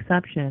make an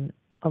exception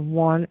of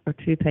 1 or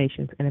 2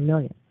 patients in a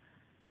million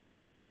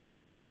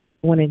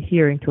when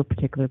adhering to a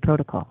particular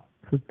protocol.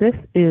 So this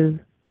is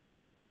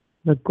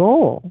the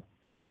goal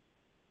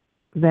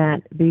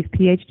that these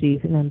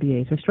PhDs and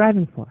MBAs are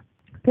striving for.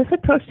 This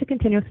approach to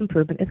continuous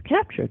improvement is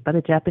captured by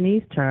the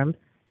Japanese term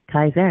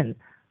Kaizen,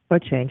 or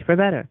change for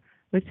better,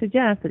 which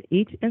suggests that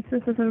each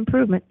instance of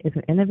improvement is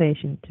an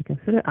innovation to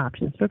consider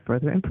options for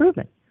further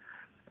improvement.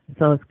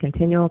 So it's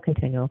continual,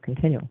 continual,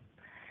 continual.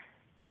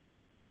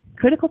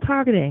 Critical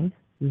targeting,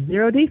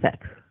 0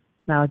 defects.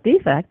 Now, a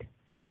defect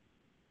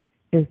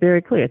is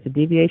very clear. It's a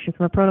deviation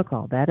from a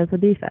protocol. That is a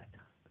defect.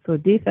 So a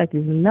defect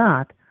is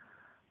not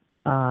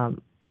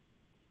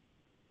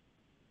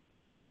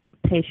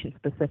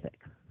patient-specific.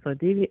 So a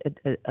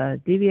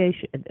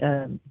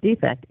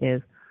defect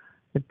is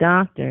the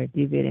doctor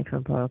deviating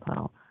from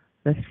protocol,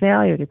 the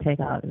failure to take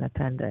out an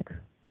appendix,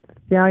 the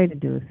failure to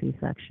do a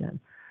C-section,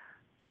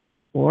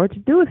 or to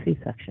do a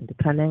C-section,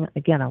 depending,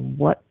 again, on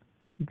what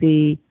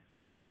the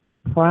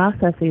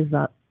processes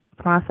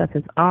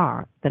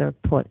are that are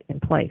put in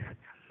place.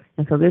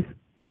 And so this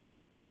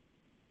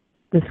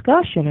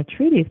discussion or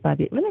treatise by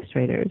the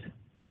administrators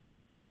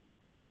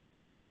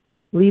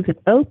leaves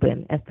it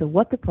open as to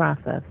what the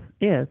process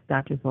is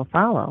doctors will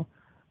follow,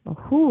 or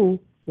who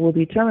will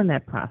determine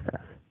that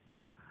process.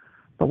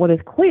 But what is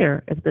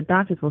clear is that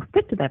doctors will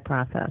stick to that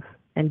process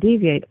and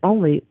deviate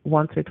only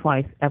once or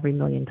twice every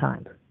million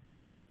times.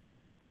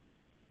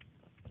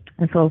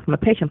 And so from a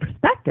patient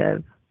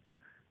perspective,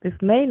 this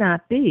may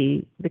not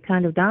be the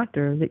kind of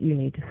doctor that you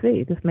need to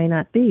see. This may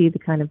not be the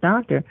kind of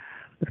doctor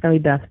that's going to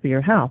be best for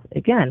your health.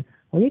 Again,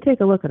 when you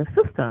take a look at a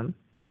system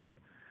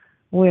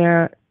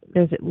where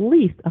there's at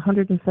least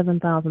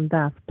 107,000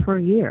 deaths per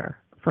year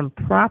from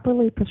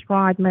properly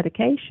prescribed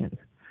medications,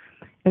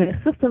 in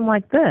a system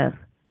like this,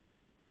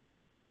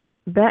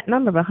 that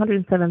number of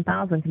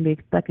 107,000 can be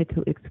expected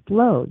to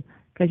explode,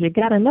 because you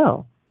got to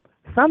know,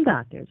 some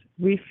doctors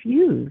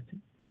refused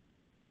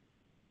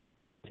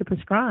to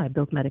prescribe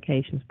those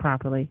medications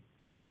properly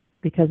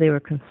because they were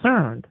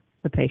concerned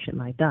the patient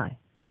might die.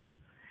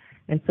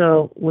 And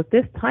so with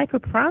this type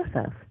of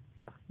process,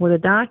 where the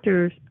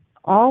doctors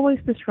always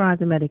prescribe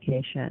the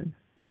medication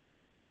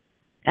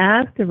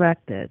as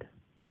directed,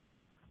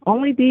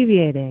 only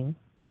deviating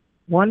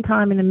 1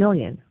 time in a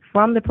million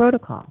from the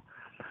protocol,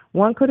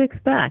 one could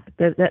expect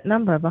that that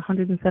number of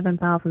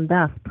 107,000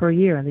 deaths per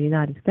year in the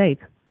United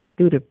States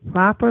due to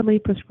properly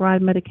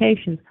prescribed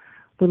medications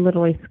would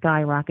literally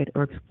skyrocket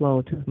or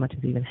explode to as much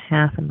as even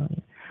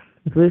 500,000.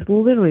 So this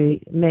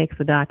literally makes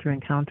the doctor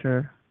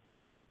encounter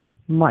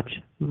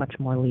much, much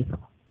more lethal.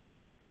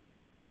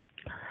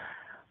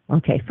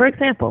 Okay, for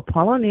example,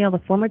 Paul O'Neill, the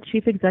former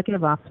chief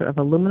executive officer of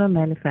aluminum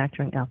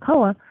manufacturing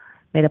Alcoa,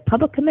 made a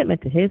public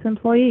commitment to his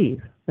employees,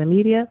 the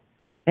media,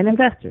 and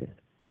investors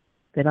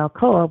that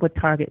Alcoa would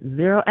target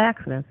 0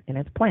 accidents in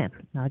its plants.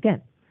 Now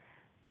again,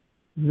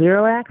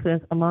 0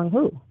 accidents among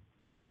who?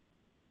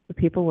 The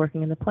people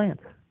working in the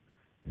plants.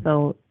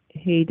 So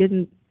he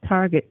didn't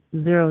target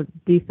 0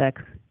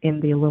 defects in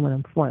the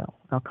aluminum foil,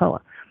 Alcoa.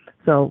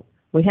 So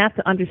we have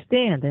to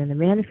understand that in the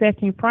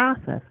manufacturing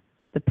process,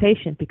 the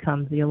patient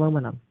becomes the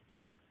aluminum,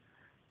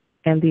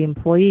 and the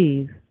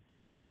employees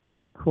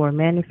who are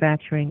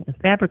manufacturing and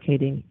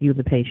fabricating you,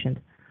 the patient,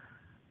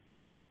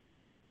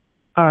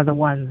 are the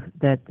ones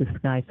that this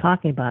guy is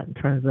talking about in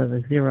terms of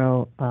a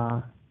 0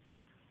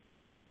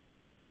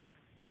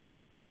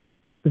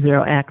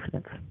 0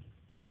 accidents.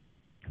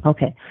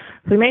 Okay,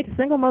 so he made the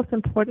single most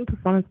important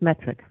performance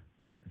metric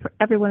for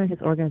everyone in his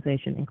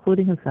organization,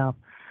 including himself.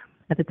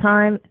 At the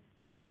time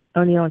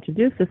O'Neill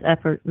introduced this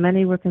effort,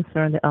 many were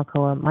concerned that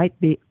Alcoa might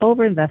be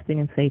over-investing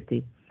in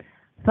safety,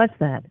 such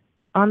that,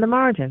 on the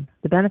margin,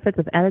 the benefits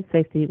of added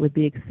safety would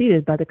be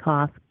exceeded by the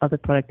cost of the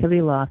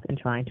productivity loss in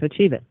trying to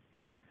achieve it.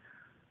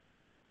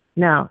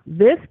 Now,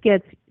 this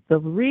gets the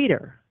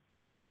reader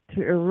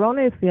to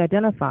erroneously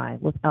identify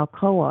with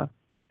Alcoa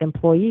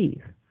employees,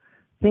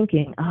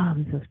 thinking, oh,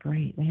 this is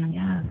great, man,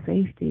 yeah,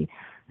 safety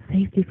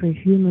for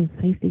humans,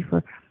 safety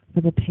for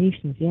the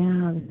patients,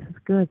 yeah, this is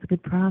good, it's a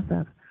good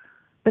process.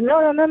 But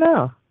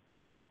no.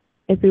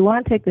 If we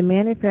want to take the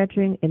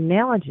manufacturing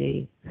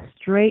analogy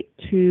straight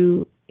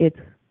to its,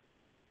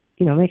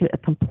 make it a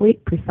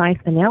complete, precise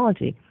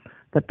analogy,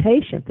 the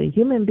patient, the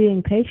human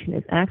being patient,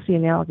 is actually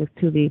analogous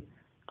to the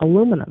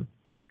aluminum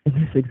in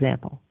this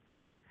example.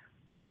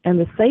 And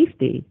the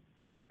safety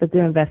that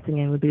they're investing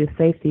in would be the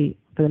safety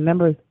for the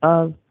members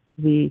of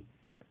the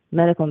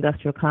medical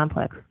industrial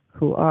complex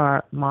who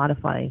are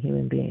modifying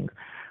human beings,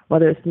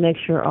 whether it's to make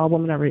sure all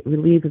women are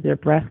relieved of their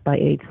breasts by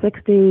age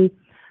 60,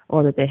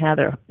 or that they have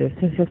their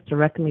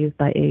hysterectomies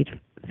by age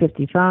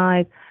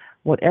 55,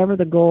 whatever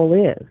the goal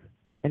is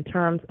in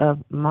terms of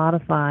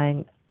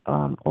modifying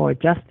or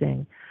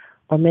adjusting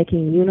or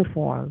making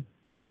uniform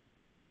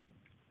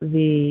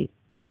the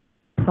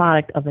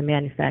product of the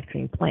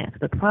manufacturing plant.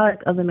 The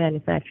product of the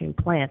manufacturing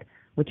plant,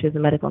 which is the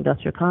medical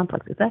industrial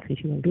complex, is actually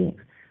human beings.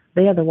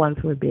 They are the ones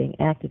who are being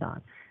acted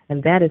on.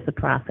 And that is the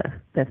process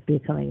that's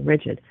becoming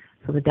rigid,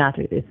 so the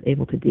doctor is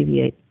able to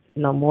deviate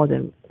no more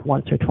than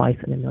once or twice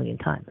in a million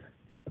times.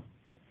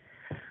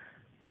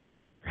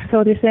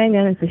 So they're saying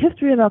that the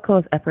history of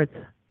Alcoa's efforts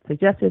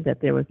suggested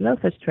that there was no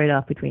such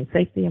trade-off between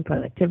safety and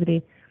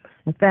productivity.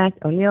 In fact,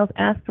 O'Neill's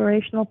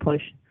aspirational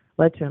push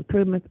led to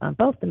improvements on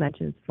both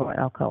dimensions for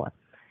Alcoa.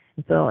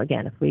 And so,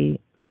 again, if we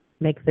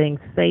make things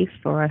safe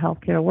for our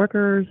healthcare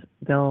workers,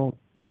 they'll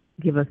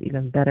give us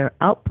even better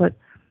output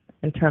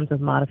in terms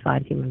of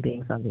modified human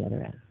beings on the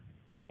other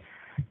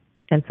end.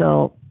 And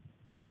so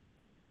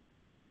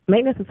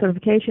maintenance and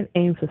certification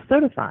aims to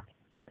certify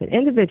that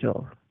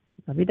individuals,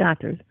 that'll be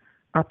doctors,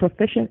 are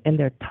proficient in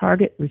their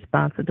target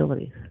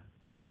responsibilities.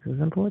 This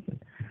is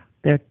important.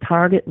 Their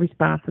target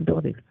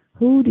responsibilities.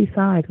 Who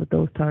decides what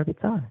those targets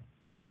are?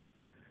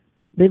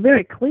 They're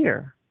very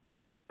clear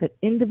that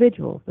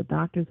individuals, the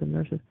doctors and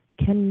nurses,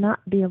 cannot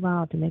be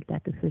allowed to make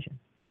that decision.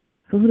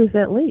 So who does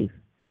that leave?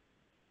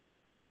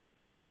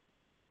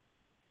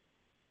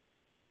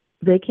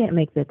 They can't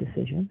make that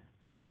decision.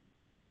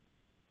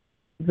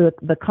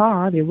 The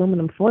car, the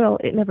aluminum foil,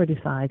 it never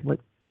decides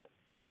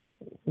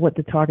what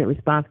the target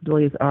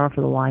responsibilities are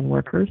for the line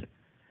workers.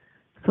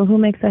 So who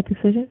makes that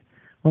decision?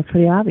 Well, it's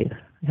pretty obvious.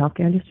 The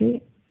healthcare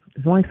industry,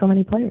 there's only so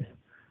many players.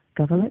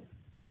 Government,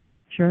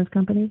 insurance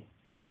company,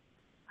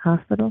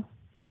 hospital,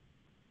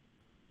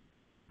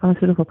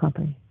 pharmaceutical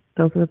company.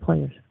 Those are the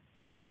players.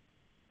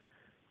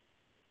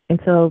 And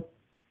so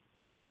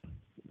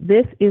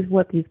this is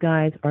what these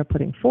guys are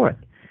putting forth.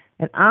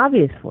 And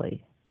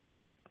obviously,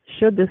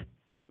 should this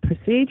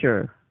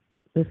procedure,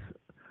 this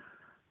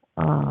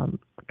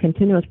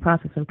continuous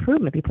process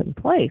improvement be put in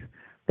place,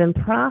 then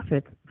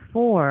profits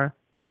for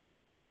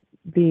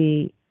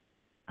the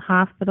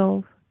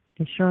hospitals,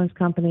 insurance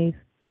companies,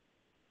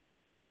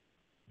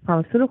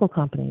 pharmaceutical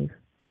companies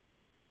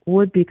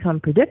would become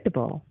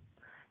predictable,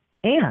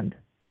 and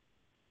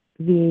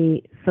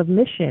the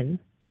submission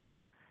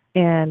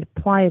and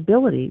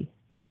pliability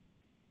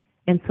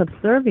and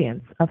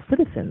subservience of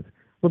citizens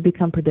will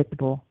become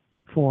predictable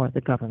for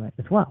the government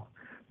as well.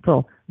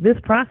 So this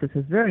process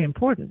is very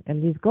important,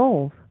 and these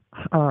goals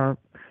are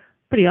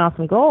pretty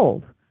awesome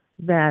goals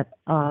that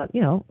are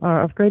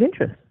of great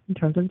interest in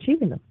terms of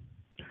achieving them.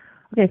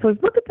 Okay, so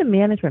we've looked at the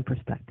management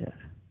perspective.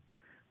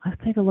 Let's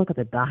take a look at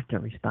the doctor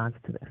response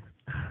to this.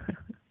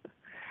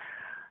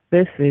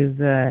 This is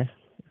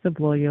to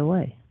blow you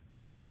away.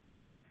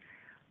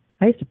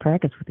 I used to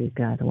practice with these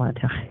guys, I want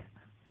to tell you.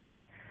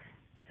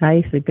 I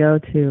used to go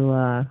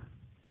to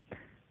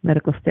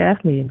medical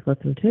staff meetings with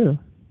them too.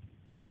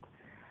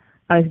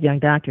 I was a young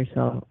doctor,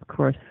 so of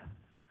course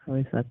I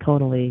was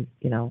totally,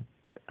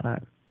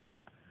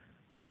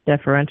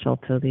 deferential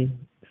to the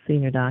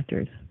senior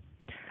doctors.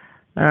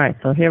 All right,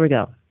 so here we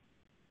go.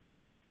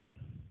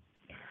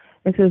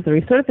 This is the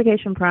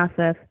recertification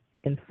process,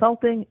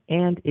 insulting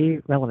and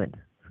irrelevant.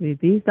 So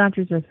these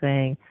doctors are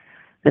saying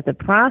that the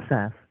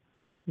process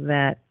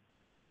that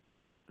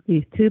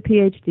these two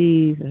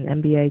PhDs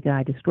and MBA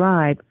guy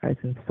described is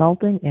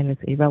insulting and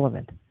it's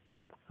irrelevant.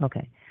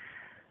 Okay.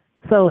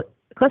 So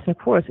the question, of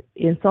course,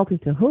 insulting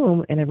to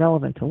whom and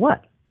irrelevant to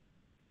what?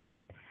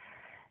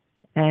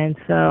 And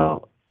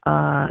so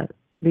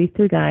these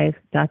two guys,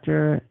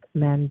 Dr.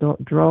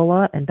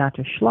 Mandrola and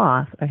Dr.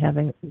 Schloss, are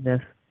having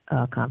this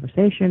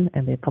conversation,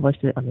 and they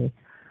published it on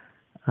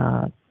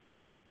the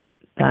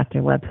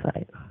doctor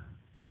website.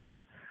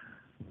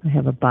 I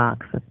have a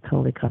box that's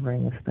totally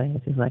covering this thing,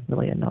 which is like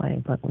really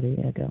annoying, but what are you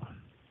going to do?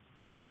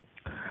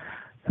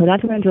 So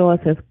Dr.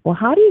 Mandrola says, well,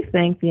 how do you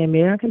think the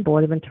American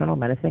Board of Internal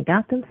Medicine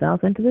got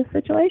themselves into this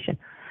situation?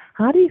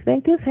 How do you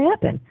think this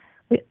happened?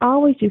 We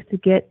always used to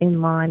get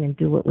in line and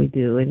do what we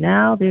do, and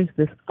now there's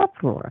this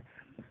uproar.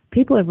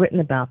 People have written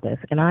about this,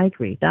 and I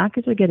agree.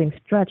 Doctors are getting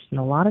stretched in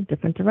a lot of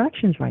different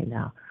directions right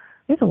now.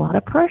 There's a lot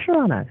of pressure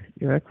on us.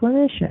 You're a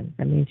clinician.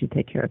 That means you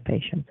take care of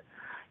patients.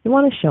 You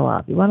want to show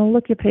up. You want to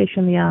look your patient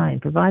in the eye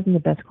and provide them the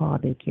best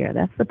quality of care.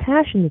 That's the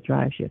passion that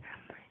drives you.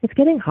 It's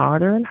getting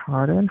harder and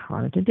harder and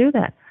harder to do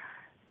that.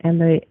 And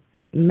the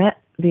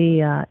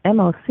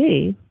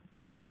MOC,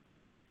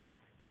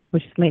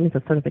 which is maintenance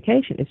of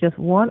certification, is just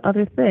one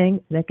other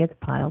thing that gets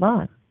piled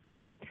on.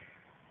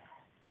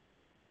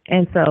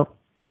 And so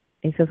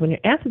he says when you're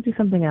asked to do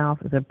something else,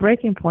 there's a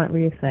breaking point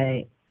where you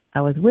say,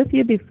 I was with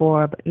you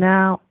before, but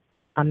now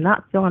I'm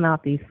not filling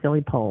out these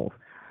silly polls.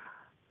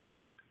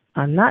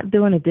 I'm not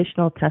doing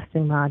additional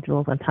testing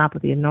modules on top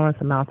of the enormous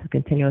amounts of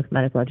continuous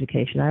medical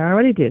education I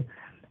already do.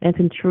 And it's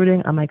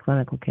intruding on my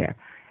clinical care.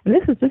 And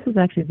this is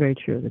actually very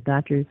true. The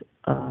doctors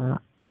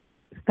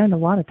spend a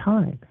lot of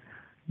time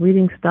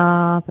reading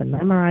stuff and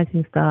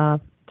memorizing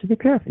stuff to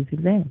prepare for these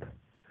exams.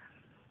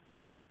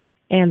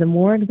 And the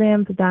more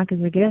exams the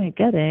doctors are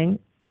getting,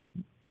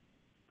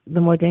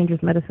 the more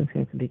dangerous medicine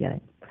seems to be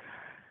getting.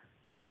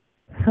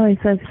 So he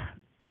says,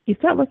 you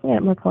start looking at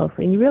it more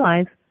closely and you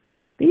realize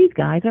these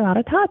guys are out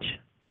of touch.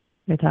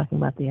 They're talking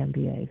about the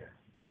MBAs.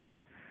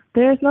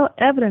 There's no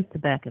evidence to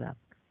back it up.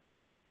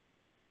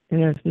 And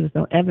there's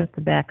no evidence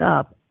to back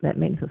up that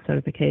maintenance of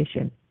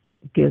certification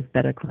gives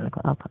better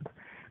clinical outcomes.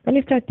 Then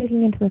you start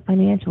digging into the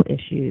financial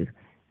issues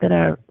that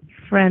our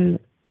friend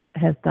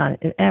has done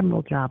an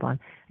admirable job on.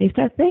 And you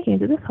start thinking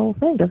that this whole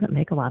thing doesn't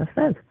make a lot of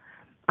sense.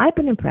 I've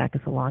been in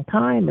practice a long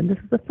time, and this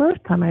is the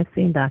first time I've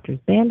seen doctors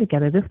band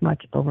together this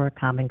much over a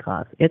common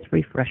cause. It's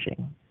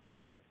refreshing.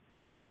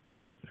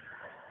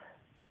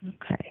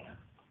 Okay.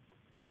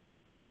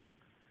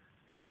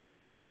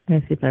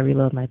 Let's see if I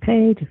reload my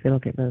page, if it'll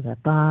get rid of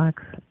that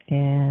box,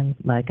 and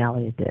by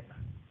golly, it did.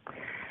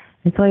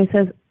 And so he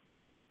says,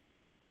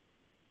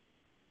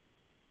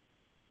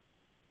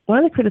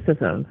 one of the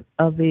criticisms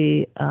of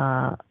the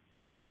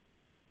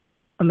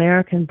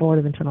American Board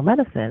of Internal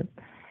Medicine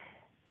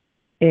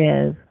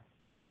is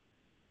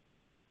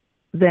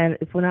then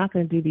if we're not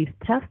going to do these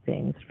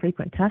testings,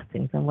 frequent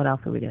testings, then what else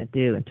are we going to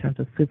do in terms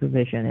of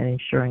supervision and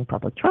ensuring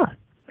public trust?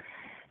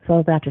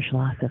 So Dr.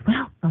 Schloss says,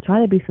 well, I'll try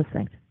to be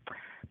succinct.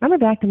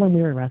 Remember back to when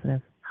we were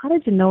residents? How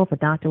did you know if a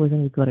doctor was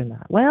any good or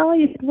not? Well,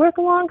 you could work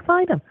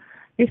alongside them.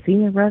 Your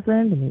senior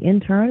resident and the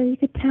intern, and you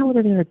could tell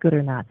whether they were good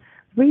or not.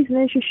 The reason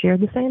is you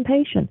shared the same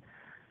patient.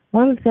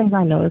 One of the things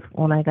I noticed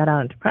when I got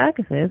out into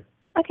practice is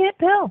I can't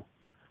tell.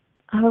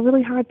 I have a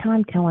really hard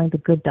time telling the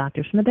good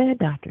doctors from the bad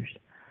doctors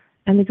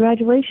and the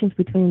graduations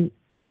between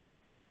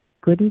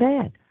good and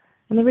bad.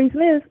 And the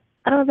reason is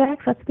I don't have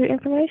access to their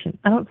information.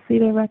 I don't see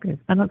their records.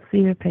 I don't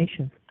see their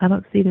patients. I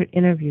don't see their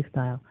interview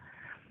style.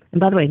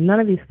 And by the way, none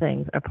of these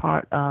things are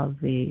part of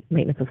the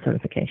maintenance of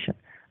certification.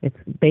 It's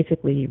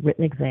basically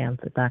written exams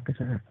that doctors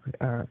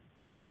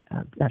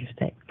doctors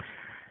take.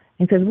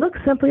 He says, look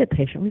simply at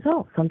patient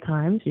results.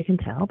 Sometimes you can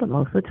tell, but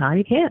most of the time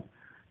you can't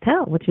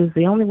tell, which is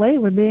the only way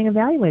we're being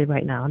evaluated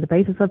right now on the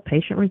basis of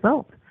patient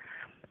results.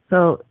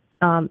 So,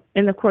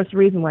 and of course, the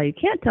reason why you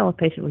can't tell with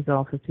patient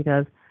results is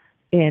because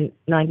in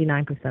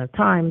 99% of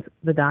times,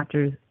 the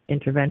doctor's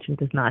intervention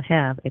does not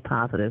have a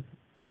positive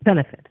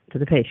benefit to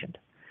the patient.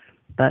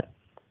 But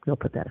we'll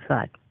put that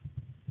aside.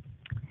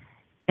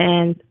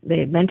 And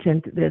they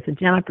mentioned there's a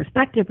JAMA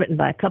perspective written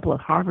by a couple of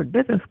Harvard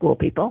Business School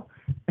people,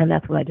 and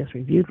that's what I just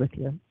reviewed with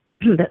you,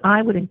 that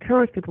I would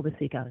encourage people to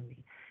seek out and read.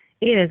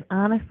 It is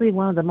honestly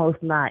one of the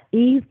most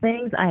naive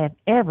things I have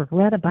ever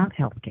read about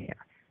healthcare,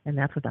 and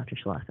that's what Dr.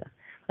 Schloss says.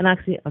 And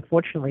actually,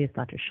 unfortunately, it's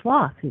Dr.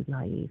 Schloss who's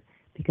naive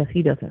because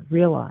he doesn't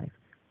realize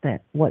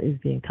that what is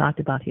being talked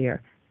about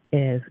here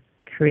is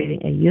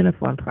creating a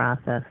uniform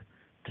process,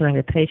 turning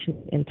the patient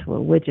into a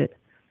widget,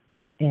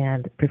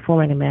 and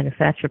performing a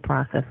manufacture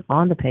process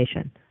on the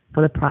patient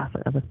for the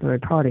profit of a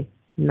third party,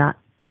 not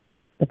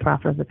the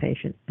profit of the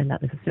patient and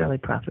not necessarily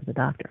profit of the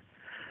doctor.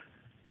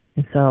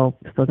 And so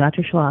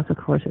Dr. Schloss, of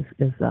course,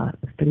 is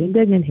pretty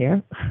indignant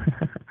here.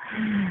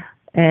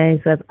 And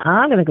he says,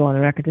 I'm going to go on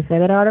the record to say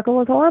that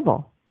article is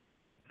horrible.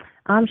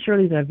 I'm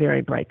sure these are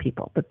very bright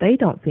people, but they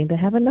don't seem to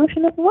have a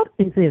notion of what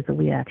this is that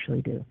we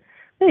actually do.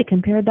 They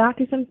compare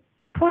doctors and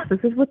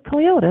processes with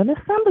Toyota and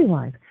assembly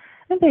lines,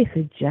 and they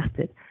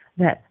suggested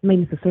that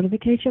maintenance of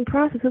certification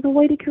process is a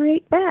way to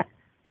create that.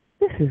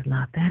 This is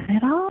not that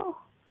at all.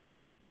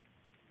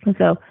 And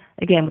so,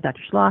 again, what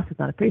Dr. Schloss does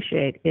not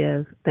appreciate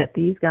is that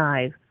these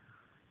guys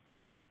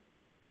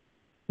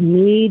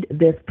need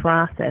this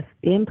process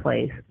in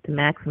place to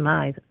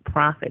maximize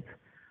profits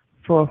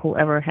for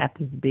whoever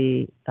happens to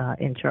be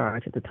in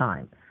charge at the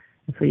time.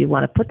 And so you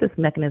want to put this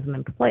mechanism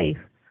in place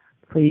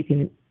so you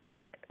can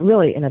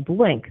really, in a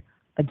blink,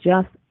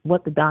 adjust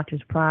what the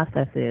doctor's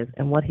process is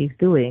and what he's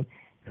doing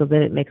so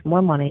that it makes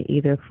more money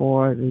either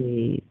for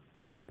the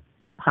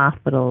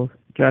hospitals,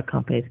 drug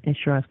companies,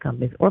 insurance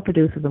companies, or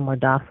produces a more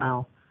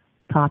docile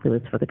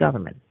populace for the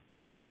government.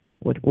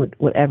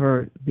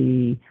 whatever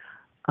the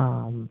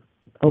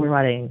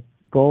overriding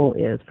goal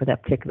is for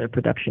that particular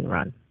production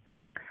run.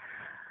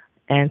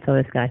 And so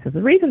this guy says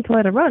the reason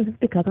Toyota runs is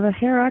because of a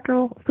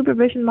hierarchical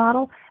supervision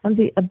model and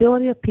the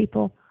ability of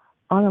people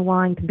on the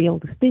line to be able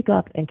to speak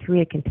up and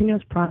create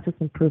continuous process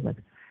improvement.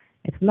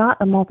 It's not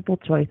a multiple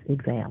choice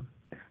exam.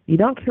 You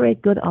don't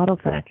create good auto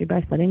factory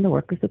by sending the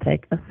workers to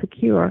take a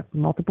secure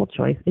multiple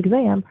choice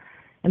exam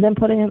and then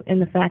putting them in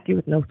the factory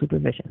with no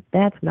supervision.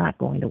 That's not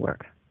going to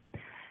work.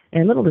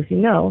 And little as you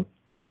know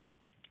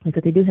is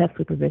that they do have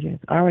supervision.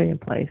 It's already in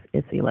place.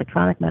 It's the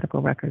electronic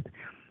medical records.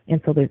 And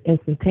so there's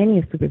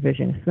instantaneous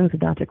supervision. As soon as the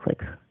doctor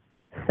clicks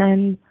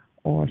send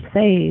or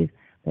save,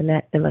 then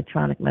that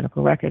electronic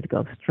medical record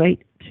goes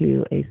straight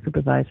to a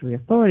supervisory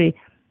authority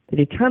to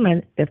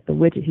determine if the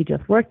widget he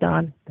just worked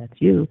on, that's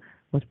you,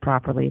 was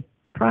properly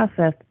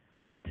processed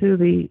to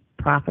the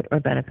profit or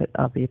benefit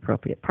of the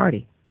appropriate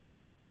party.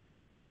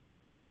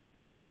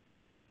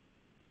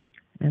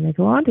 And they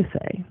go on to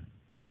say,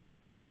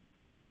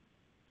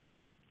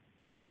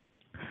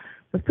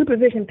 the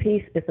supervision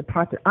piece is the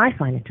part that I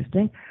find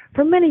interesting.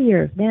 For many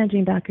years,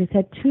 managing doctors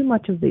had too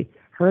much of the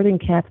herding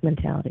cats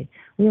mentality.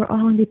 We are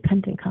all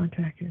independent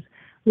contractors.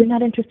 We're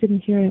not interested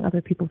in hearing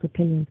other people's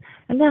opinions,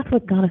 and that's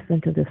what got us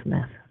into this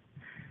mess.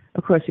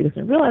 Of course, he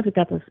doesn't realize what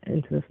got us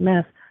into this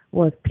mess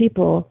was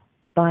people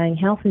buying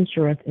health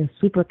insurance and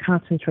super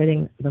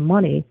concentrating the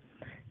money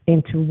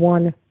into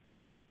one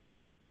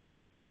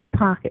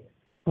pocket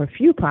or a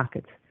few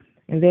pockets.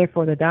 And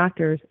therefore, the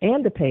doctors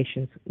and the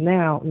patients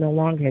now no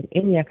longer had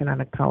any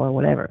economic power or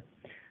whatever.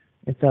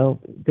 And so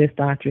this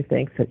doctor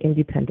thinks that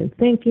independent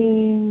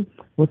thinking,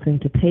 listening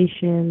to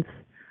patients,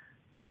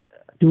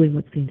 doing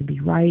what seemed to be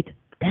right,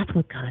 that's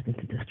what got us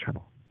into this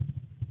trouble.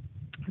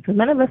 So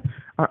many of us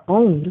are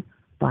owned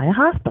by a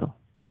hospital.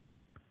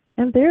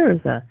 And there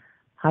is a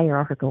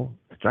hierarchical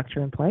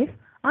structure in place.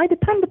 I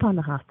depend upon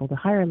the hospital to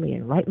hire me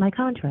and write my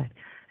contract.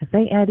 If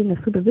they add in the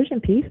supervision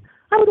piece,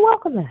 I would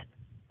welcome that.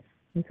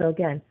 And so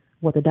again,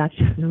 what the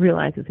doctor doesn't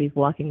realize is he's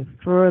walking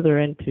further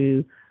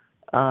into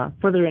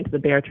the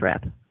bear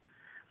trap.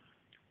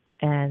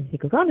 And he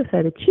goes on to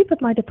say, the chief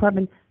of my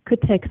department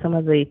could take some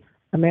of the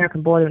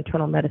American Board of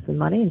Internal Medicine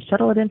money and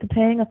shuttle it into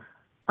paying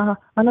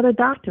another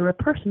doctor or a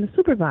person to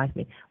supervise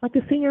me, like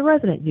the senior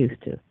resident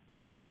used to.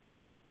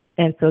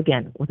 And so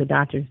again, what the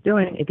doctor's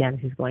doing, again,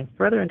 he's going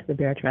further into the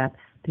bear trap,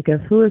 because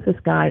who is this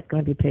guy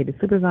going to be paid to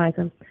supervise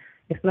him?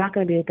 It's not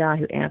going to be a guy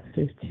who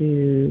answers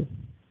to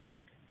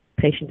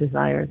patient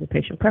desires or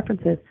patient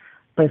preferences,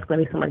 but it's going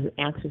to be somebody who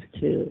answers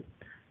to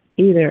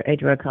either a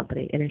drug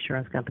company, an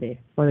insurance company,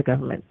 or the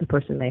government. The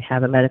person may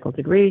have a medical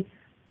degree,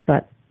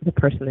 but the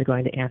person they're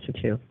going to answer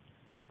to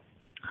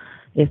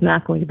is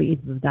not going to be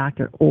either the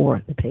doctor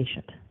or the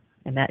patient.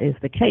 And that is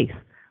the case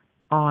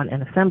on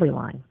an assembly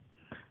line.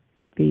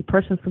 The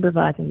person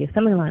supervising the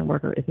assembly line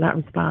worker is not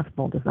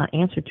responsible, does not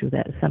answer to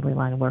that assembly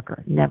line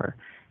worker, never.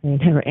 And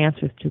he never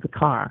answers to the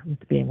car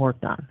that's being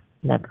worked on,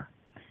 never.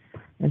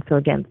 And so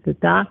again, the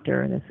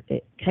doctor in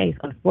this case,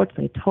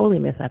 unfortunately, totally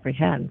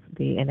misapprehends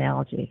the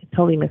analogy,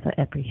 totally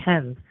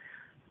misapprehends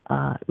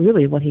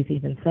really what he's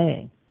even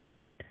saying.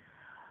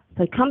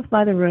 So he comes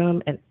by the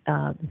room, and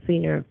the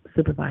senior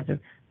supervisor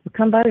would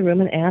come by the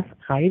room and ask,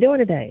 how are you doing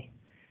today?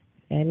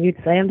 And you'd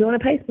say, I'm doing a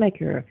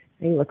pacemaker.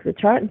 And he looks at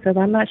the chart and says,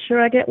 I'm not sure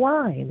I get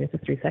why. And there's a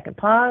 3-second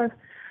pause,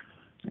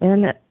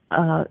 and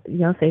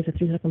saves a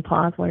 3-second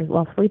pause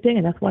while sleeping,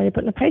 and that's why you're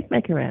putting a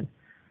pacemaker in.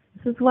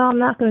 He says, well, I'm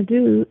not going to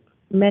do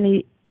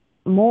many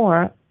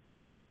more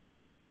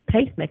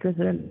pacemakers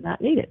that are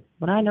not needed.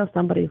 But I know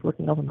somebody is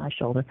looking over my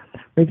shoulder,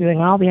 reviewing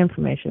all the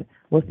information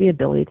with the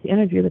ability to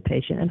interview the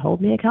patient and hold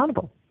me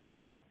accountable.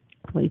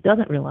 What he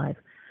doesn't realize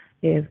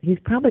is he's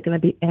probably going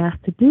to be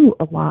asked to do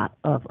a lot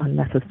of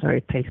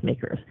unnecessary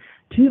pacemakers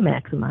to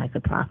maximize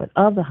the profit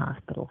of the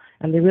hospital.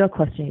 And the real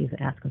question he needs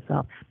to ask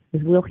himself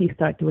is, will he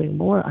start doing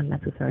more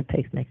unnecessary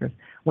pacemakers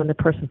when the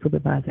person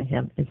supervising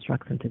him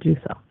instructs him to do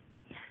so?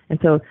 And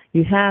so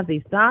you have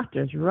these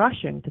doctors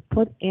rushing to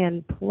put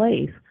in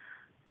place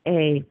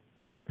a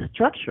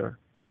structure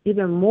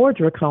even more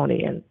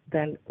draconian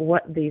than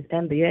what these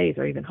MBAs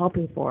are even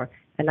hoping for,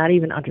 and not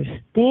even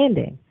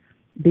understanding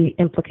the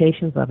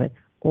implications of it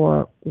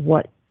or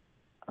what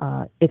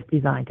it's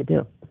designed to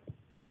do.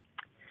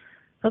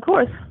 Of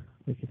course,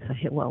 we could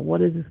say, well,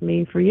 what does this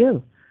mean for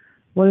you?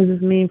 What does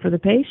this mean for the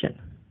patient?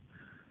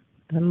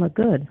 Doesn't look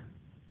good.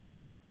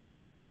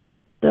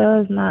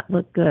 Does not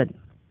look good.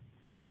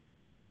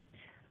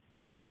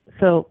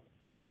 So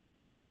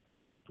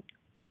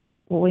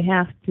what we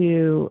have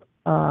to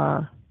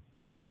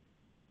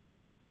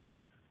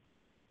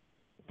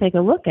take a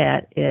look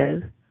at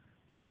is,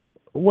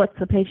 what's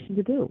the patient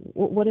to do?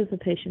 What does the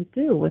patient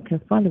do when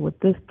confronted with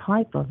this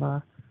type of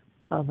a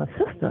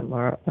system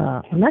or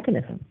a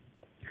mechanism?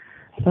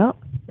 Well,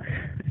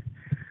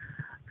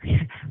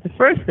 the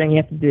first thing you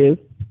have to do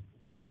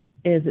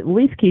is at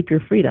least keep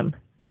your freedom.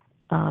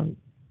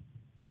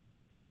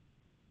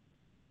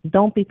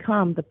 Don't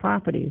become the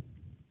property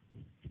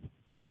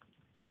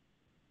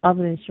of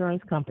an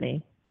insurance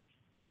company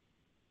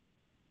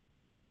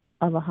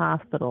of a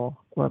hospital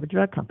or of a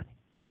drug company.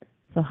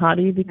 So how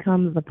do you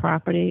become the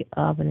property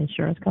of an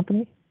insurance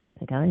company?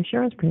 Take out an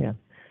insurance premium,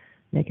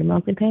 make your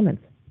monthly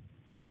payments.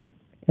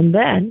 And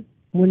then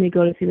when you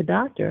go to see the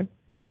doctor,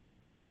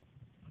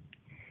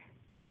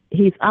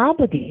 he's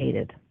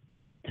obligated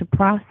to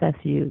process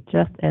you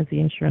just as the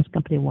insurance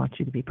company wants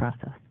you to be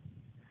processed.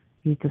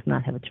 He does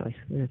not have a choice.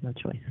 There is no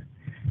choice.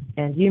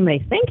 And you may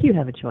think you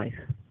have a choice,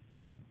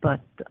 but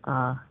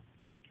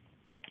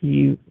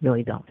you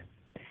really don't.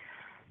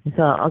 And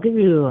so I'll give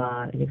you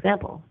an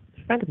example.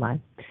 A friend of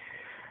mine.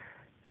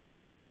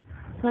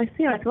 So I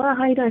see her. I said, well,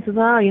 how you doing? He says,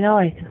 oh,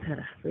 I just had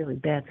a really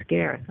bad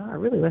scare. I said, oh,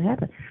 really? What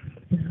happened?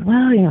 He says, well,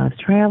 I was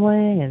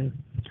traveling and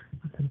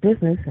on some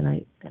business, and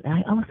I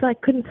all of a sudden I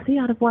couldn't see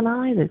out of one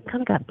eye. It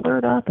kind of got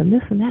blurred up and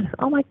this and that. I said,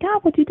 oh, my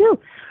God, what'd you do?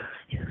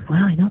 He says,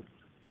 well,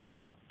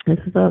 this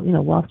is a,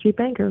 Wall Street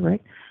banker,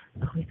 right?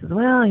 So he says,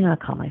 well, I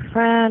called my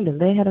friend, and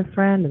they had a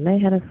friend, and they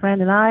had a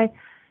friend, and I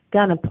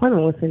got an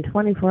appointment within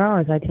 24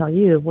 hours, I tell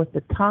you, with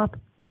the top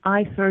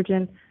eye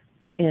surgeon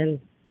in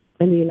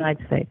the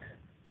United States.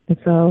 And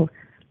so,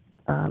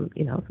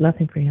 it's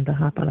nothing for him to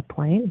hop on a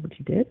plane, which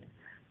he did.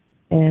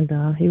 And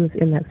he was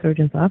in that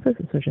surgeon's office.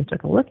 The surgeon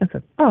took a look and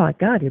said, oh, my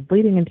God, you're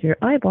bleeding into your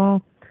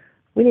eyeball.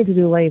 We need to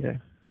do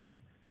laser.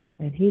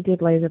 And he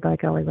did laser, by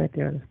golly, right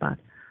there on the spot.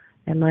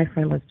 And my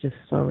friend was just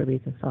so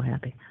relieved and so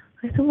happy.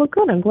 I said, well,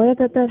 good. I'm glad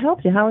that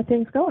helped you. How are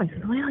things going? He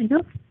said, well,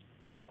 that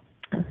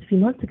was a few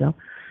months ago.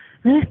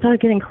 And then I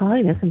started getting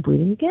cloudiness and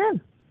bleeding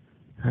again.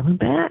 I went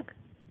back.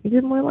 He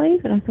did more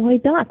laser. And I said, well, hey,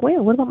 Doc, wait,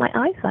 what about my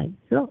eyesight? He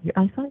said, oh, your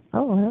eyesight?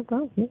 Oh, I don't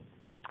know. Yeah.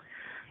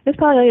 It's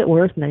probably going to get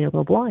worse, and then you'll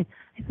go blind.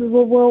 I said,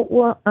 well,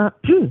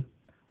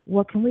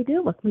 what can we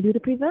do? What can we do to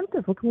prevent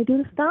this? What can we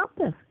do to stop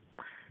this?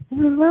 He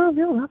said, well,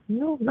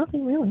 no,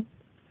 nothing really.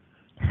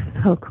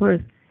 So, of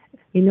course,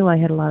 he knew I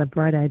had a lot of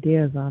bright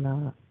ideas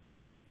on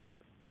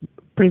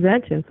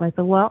prevention. So I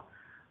said, well,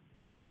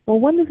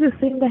 when does this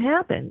seem to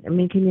happen? I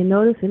mean, can you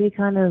notice any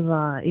kind of,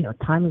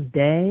 time of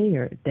day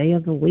or day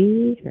of the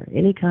week or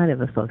any kind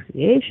of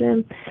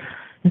association?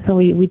 And so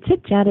we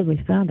chit-chatted. We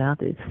found out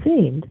that it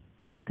seemed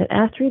that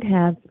after he'd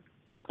had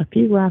a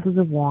few glasses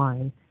of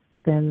wine,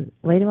 then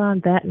later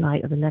on that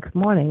night or the next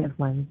morning is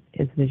when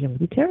his vision would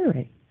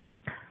deteriorate.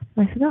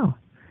 And I said, oh,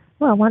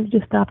 well, why don't you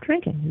just stop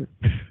drinking? He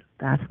said,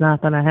 that's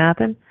not going to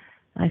happen.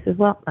 I said,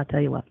 well, I'll tell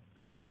you what.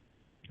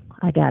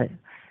 I got it.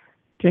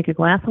 Drink a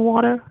glass of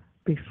water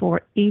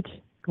before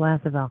each glass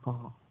of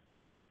alcohol.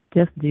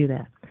 Just do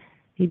that.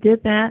 He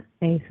did that,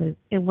 and he said,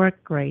 it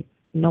worked great.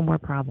 No more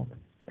problems.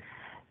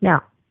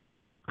 Now,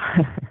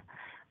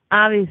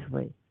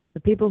 obviously, the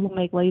people who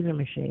make laser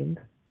machines,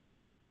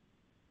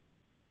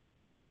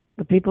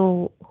 the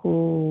people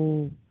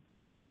who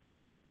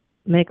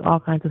make all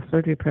kinds of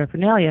surgery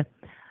paraphernalia,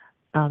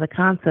 the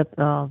concept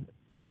of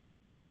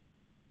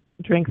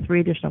drink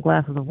 3 additional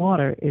glasses of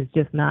water is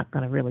just not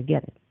going to really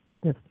get it.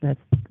 That's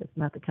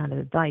not the kind of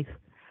advice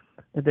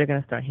that they're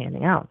going to start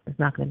handing out. It's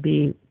not going to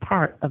be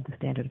part of the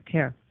standard of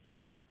care.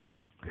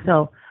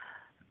 So,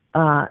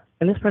 and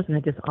this person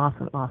had just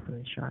awesome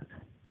insurance.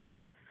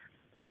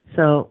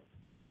 So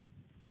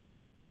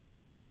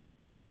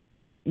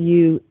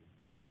you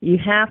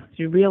have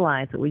to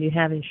realize that when you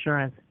have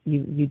insurance,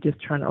 you just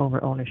turn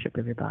over ownership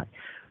of your body.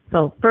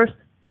 So first,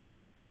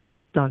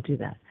 don't do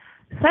that.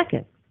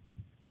 Second,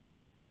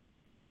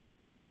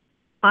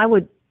 I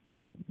would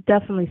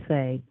definitely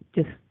say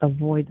just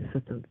avoid the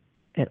system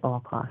at all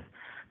costs,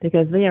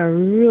 because they are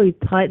really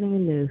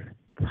tightening the noose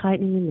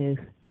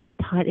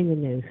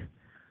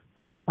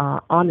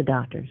on the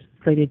doctors,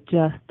 so they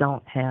just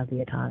don't have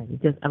the autonomy.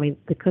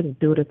 They couldn't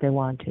do it if they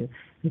wanted to,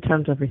 in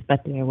terms of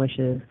respecting your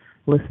wishes,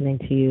 listening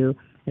to you,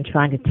 and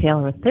trying to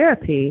tailor a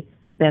therapy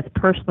that's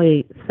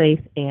personally safe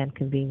and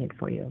convenient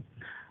for you.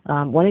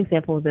 One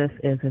example of this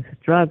is this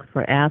drug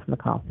for asthma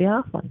called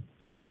Theophylline.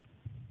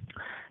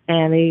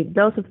 And the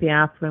dose of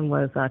Theophylline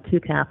was 2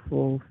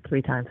 capsules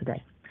 3 times a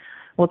day.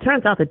 Well, it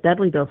turns out the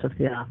deadly dose of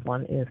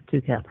Theophylline is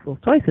 2 capsules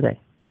twice a day.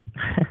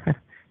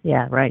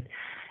 Yeah, right.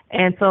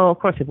 And so, of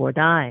course, people were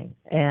dying.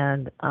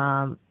 And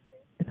so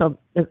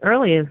as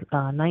early as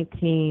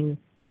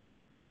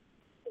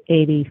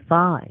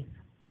 1985,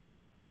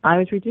 I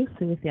was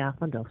reducing the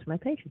Theophylline dose for my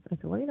patients. I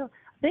said, well, I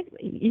think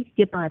you could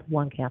get by with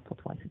 1 capsule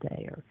twice a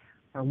day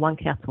or 1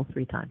 capsule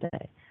 3 times a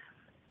day.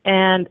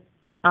 And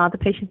the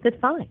patients did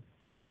fine.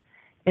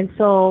 And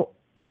so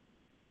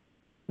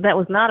that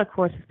was not, of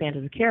course, the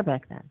standard of care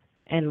back then.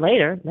 And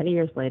later, many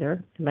years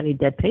later, many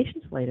dead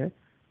patients later,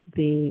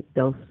 the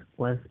dose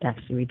was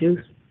actually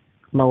reduced,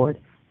 lowered,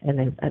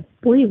 and I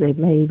believe they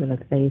may even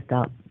have phased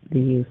out the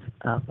use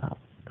of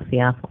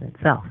Theophylline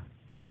itself.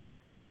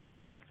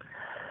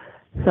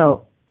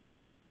 So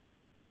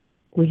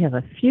we have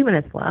a few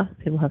minutes left.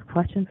 People have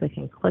questions. They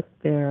can click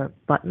their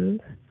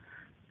buttons.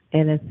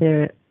 And if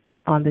they're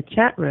on the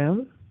chat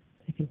room,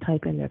 they can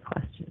type in their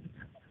questions.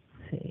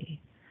 Let's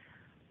see.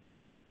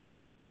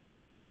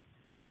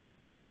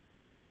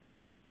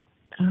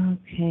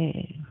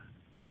 Okay.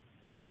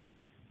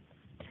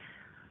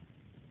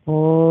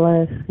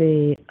 Let's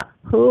see.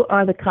 Who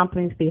are the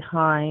companies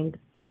behind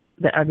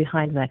that are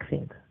behind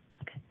vaccines.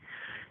 Okay.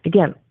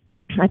 Again,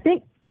 I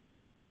think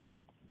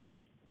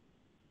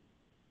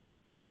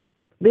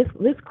this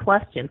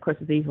question, of course,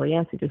 is easily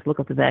answered. Just look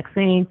up the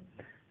vaccine.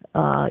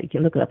 You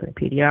can look it up in the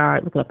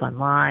PDR, look it up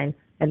online,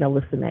 and they'll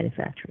list the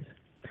manufacturers.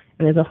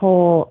 And there's a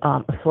whole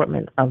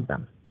assortment of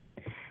them.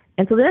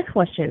 And so the next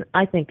question,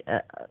 I think,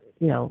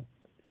 to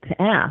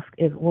ask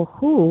is, well,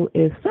 who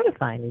is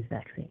certifying these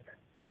vaccines?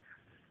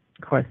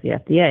 Of course, the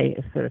FDA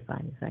is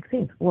certifying these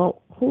vaccines.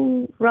 Well,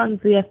 who runs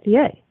the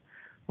FDA?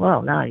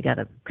 Well, now you got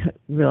a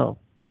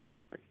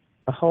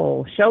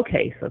whole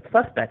showcase of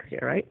suspects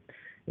here, right?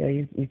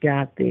 You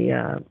got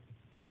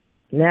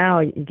now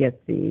you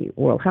get the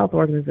World Health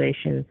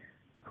Organization,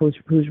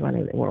 who's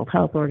running the World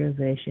Health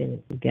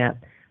Organization. You get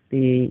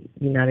the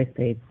United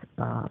States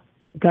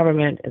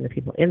government and the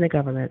people in the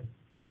government.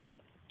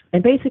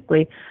 And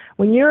basically,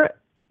 when you're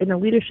in a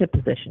leadership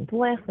position, the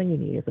last thing you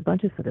need is a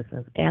bunch of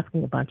citizens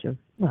asking a bunch of,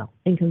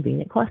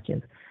 inconvenient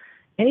questions.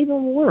 And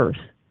even worse,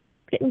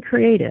 getting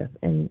creative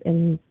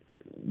and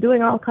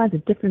doing all kinds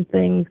of different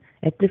things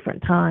at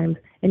different times,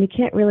 and you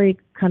can't really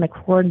kind of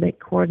coordinate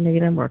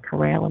them or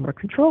corral them or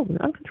control them.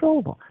 They're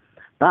uncontrollable.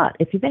 But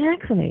if you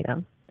vaccinate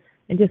them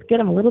and just get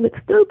them a little bit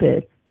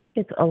stupid,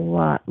 it's a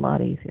lot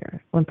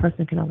easier. One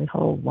person can only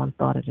hold one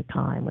thought at a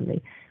time when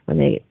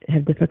they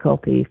have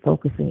difficulty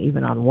focusing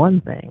even on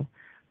one thing,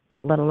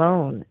 let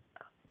alone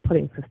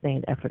putting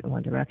sustained effort in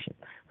one direction.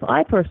 So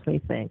I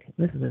personally think,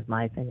 and this is just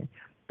my opinion,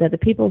 that the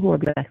people who are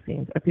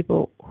vaccines are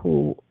people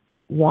who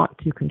want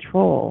to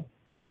control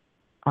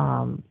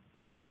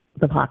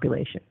the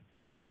population.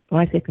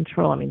 When I say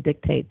control, I mean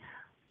dictate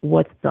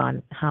what's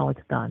done, how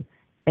it's done,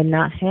 and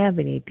not have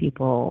any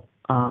people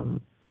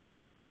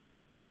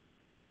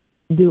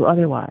do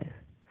otherwise.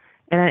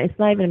 And it's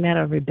not even a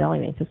matter of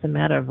rebellion. It's just a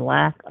matter of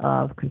lack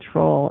of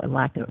control and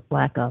lack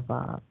of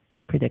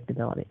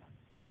predictability.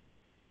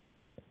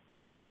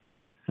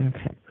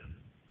 Okay.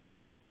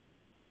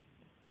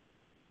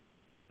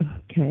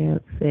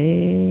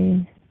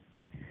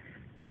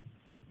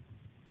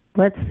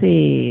 Let's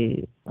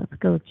see. Let's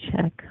go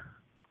check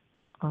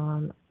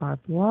on our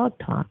blog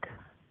talk.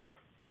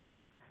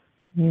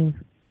 It's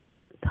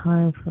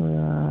time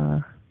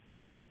for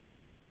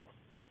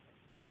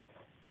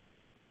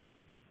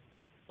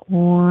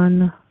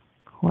one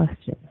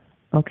question.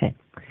 Okay.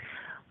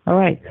 All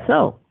right.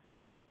 So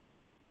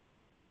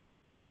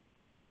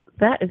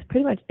that is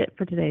pretty much it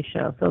for today's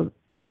show. So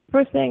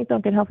first thing,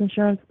 don't get health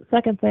insurance.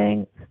 Second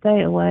thing,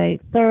 stay away.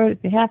 Third,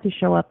 if you have to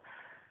show up,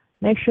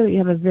 make sure that you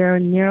have a very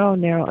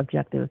narrow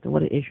objective as to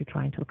what it is you're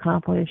trying to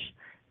accomplish.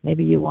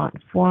 Maybe you want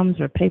forms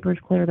or papers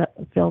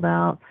filled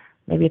out.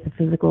 Maybe it's a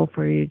physical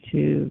for you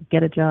to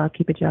get a job,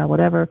 keep a job,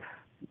 whatever.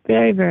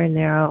 Very, very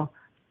narrow.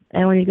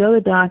 And when you go to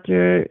the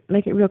doctor,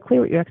 make it real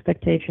clear what your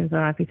expectations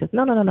are. If he says,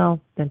 no,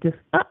 then just,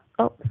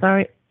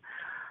 sorry,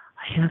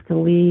 I have to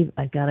leave.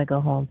 I got to go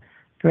home.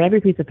 Grab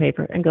your piece of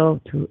paper and go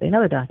to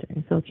another doctor.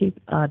 And so keep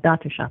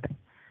doctor shopping.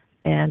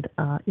 And,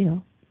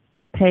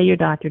 pay your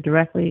doctor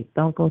directly.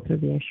 Don't go through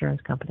the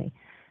insurance company.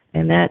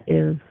 And that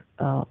is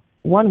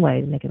one way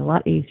to make it a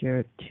lot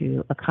easier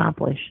to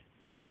accomplish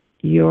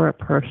your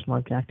personal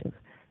objectives.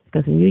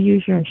 Because when you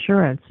use your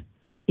insurance,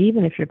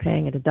 even if you're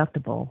paying a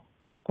deductible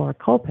or a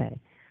copay,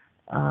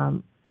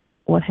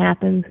 what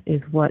happens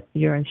is what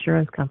your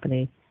insurance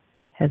company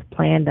has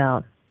planned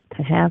out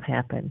to have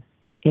happen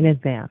in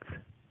advance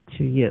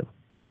to you.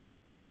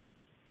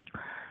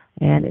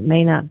 And it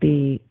may not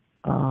be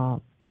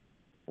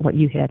what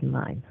you had in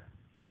mind.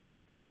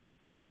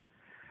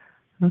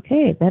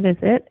 Okay, that is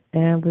it,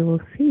 and we will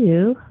see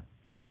you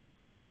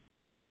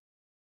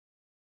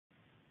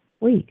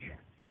week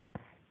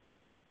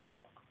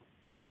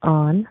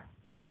on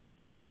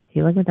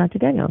Healing with Dr.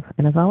 Daniels.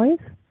 And as always,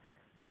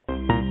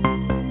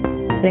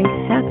 things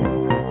happen.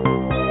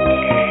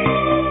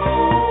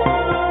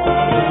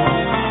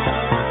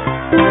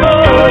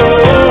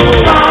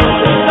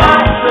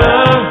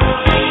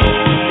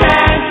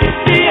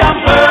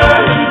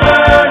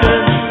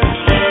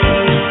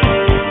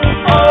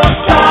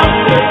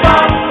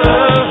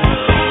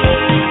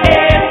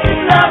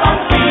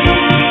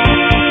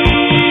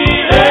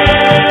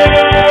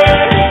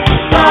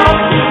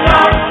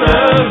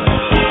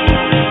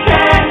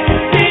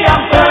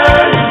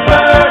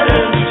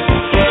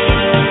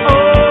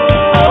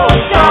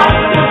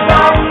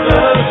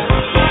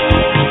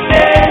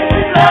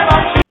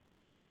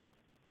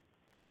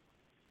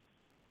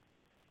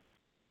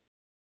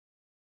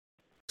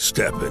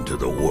 Step into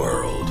the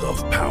world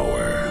of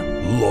power,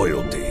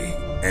 loyalty,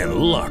 and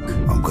luck.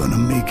 I'm gonna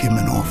make him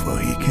an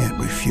offer he can't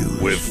refuse.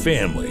 With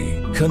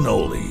family,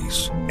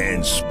 cannolis,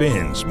 and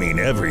spins mean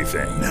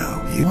everything.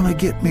 Now, you wanna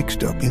get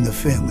mixed up in the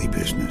family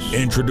business.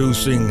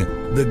 Introducing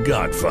The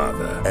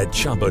Godfather at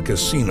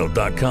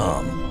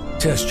ChumbaCasino.com.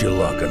 Test your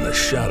luck in the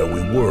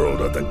shadowy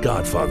world of The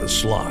Godfather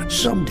slot.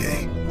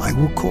 Someday, I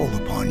will call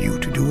upon you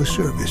to do a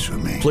service for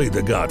me. Play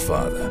The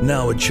Godfather,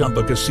 now at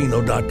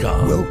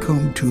ChumbaCasino.com.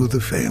 Welcome to the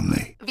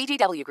family.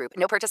 VGW Group.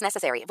 No purchase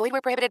necessary. Void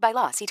where prohibited by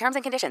law. See terms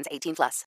and conditions. 18+.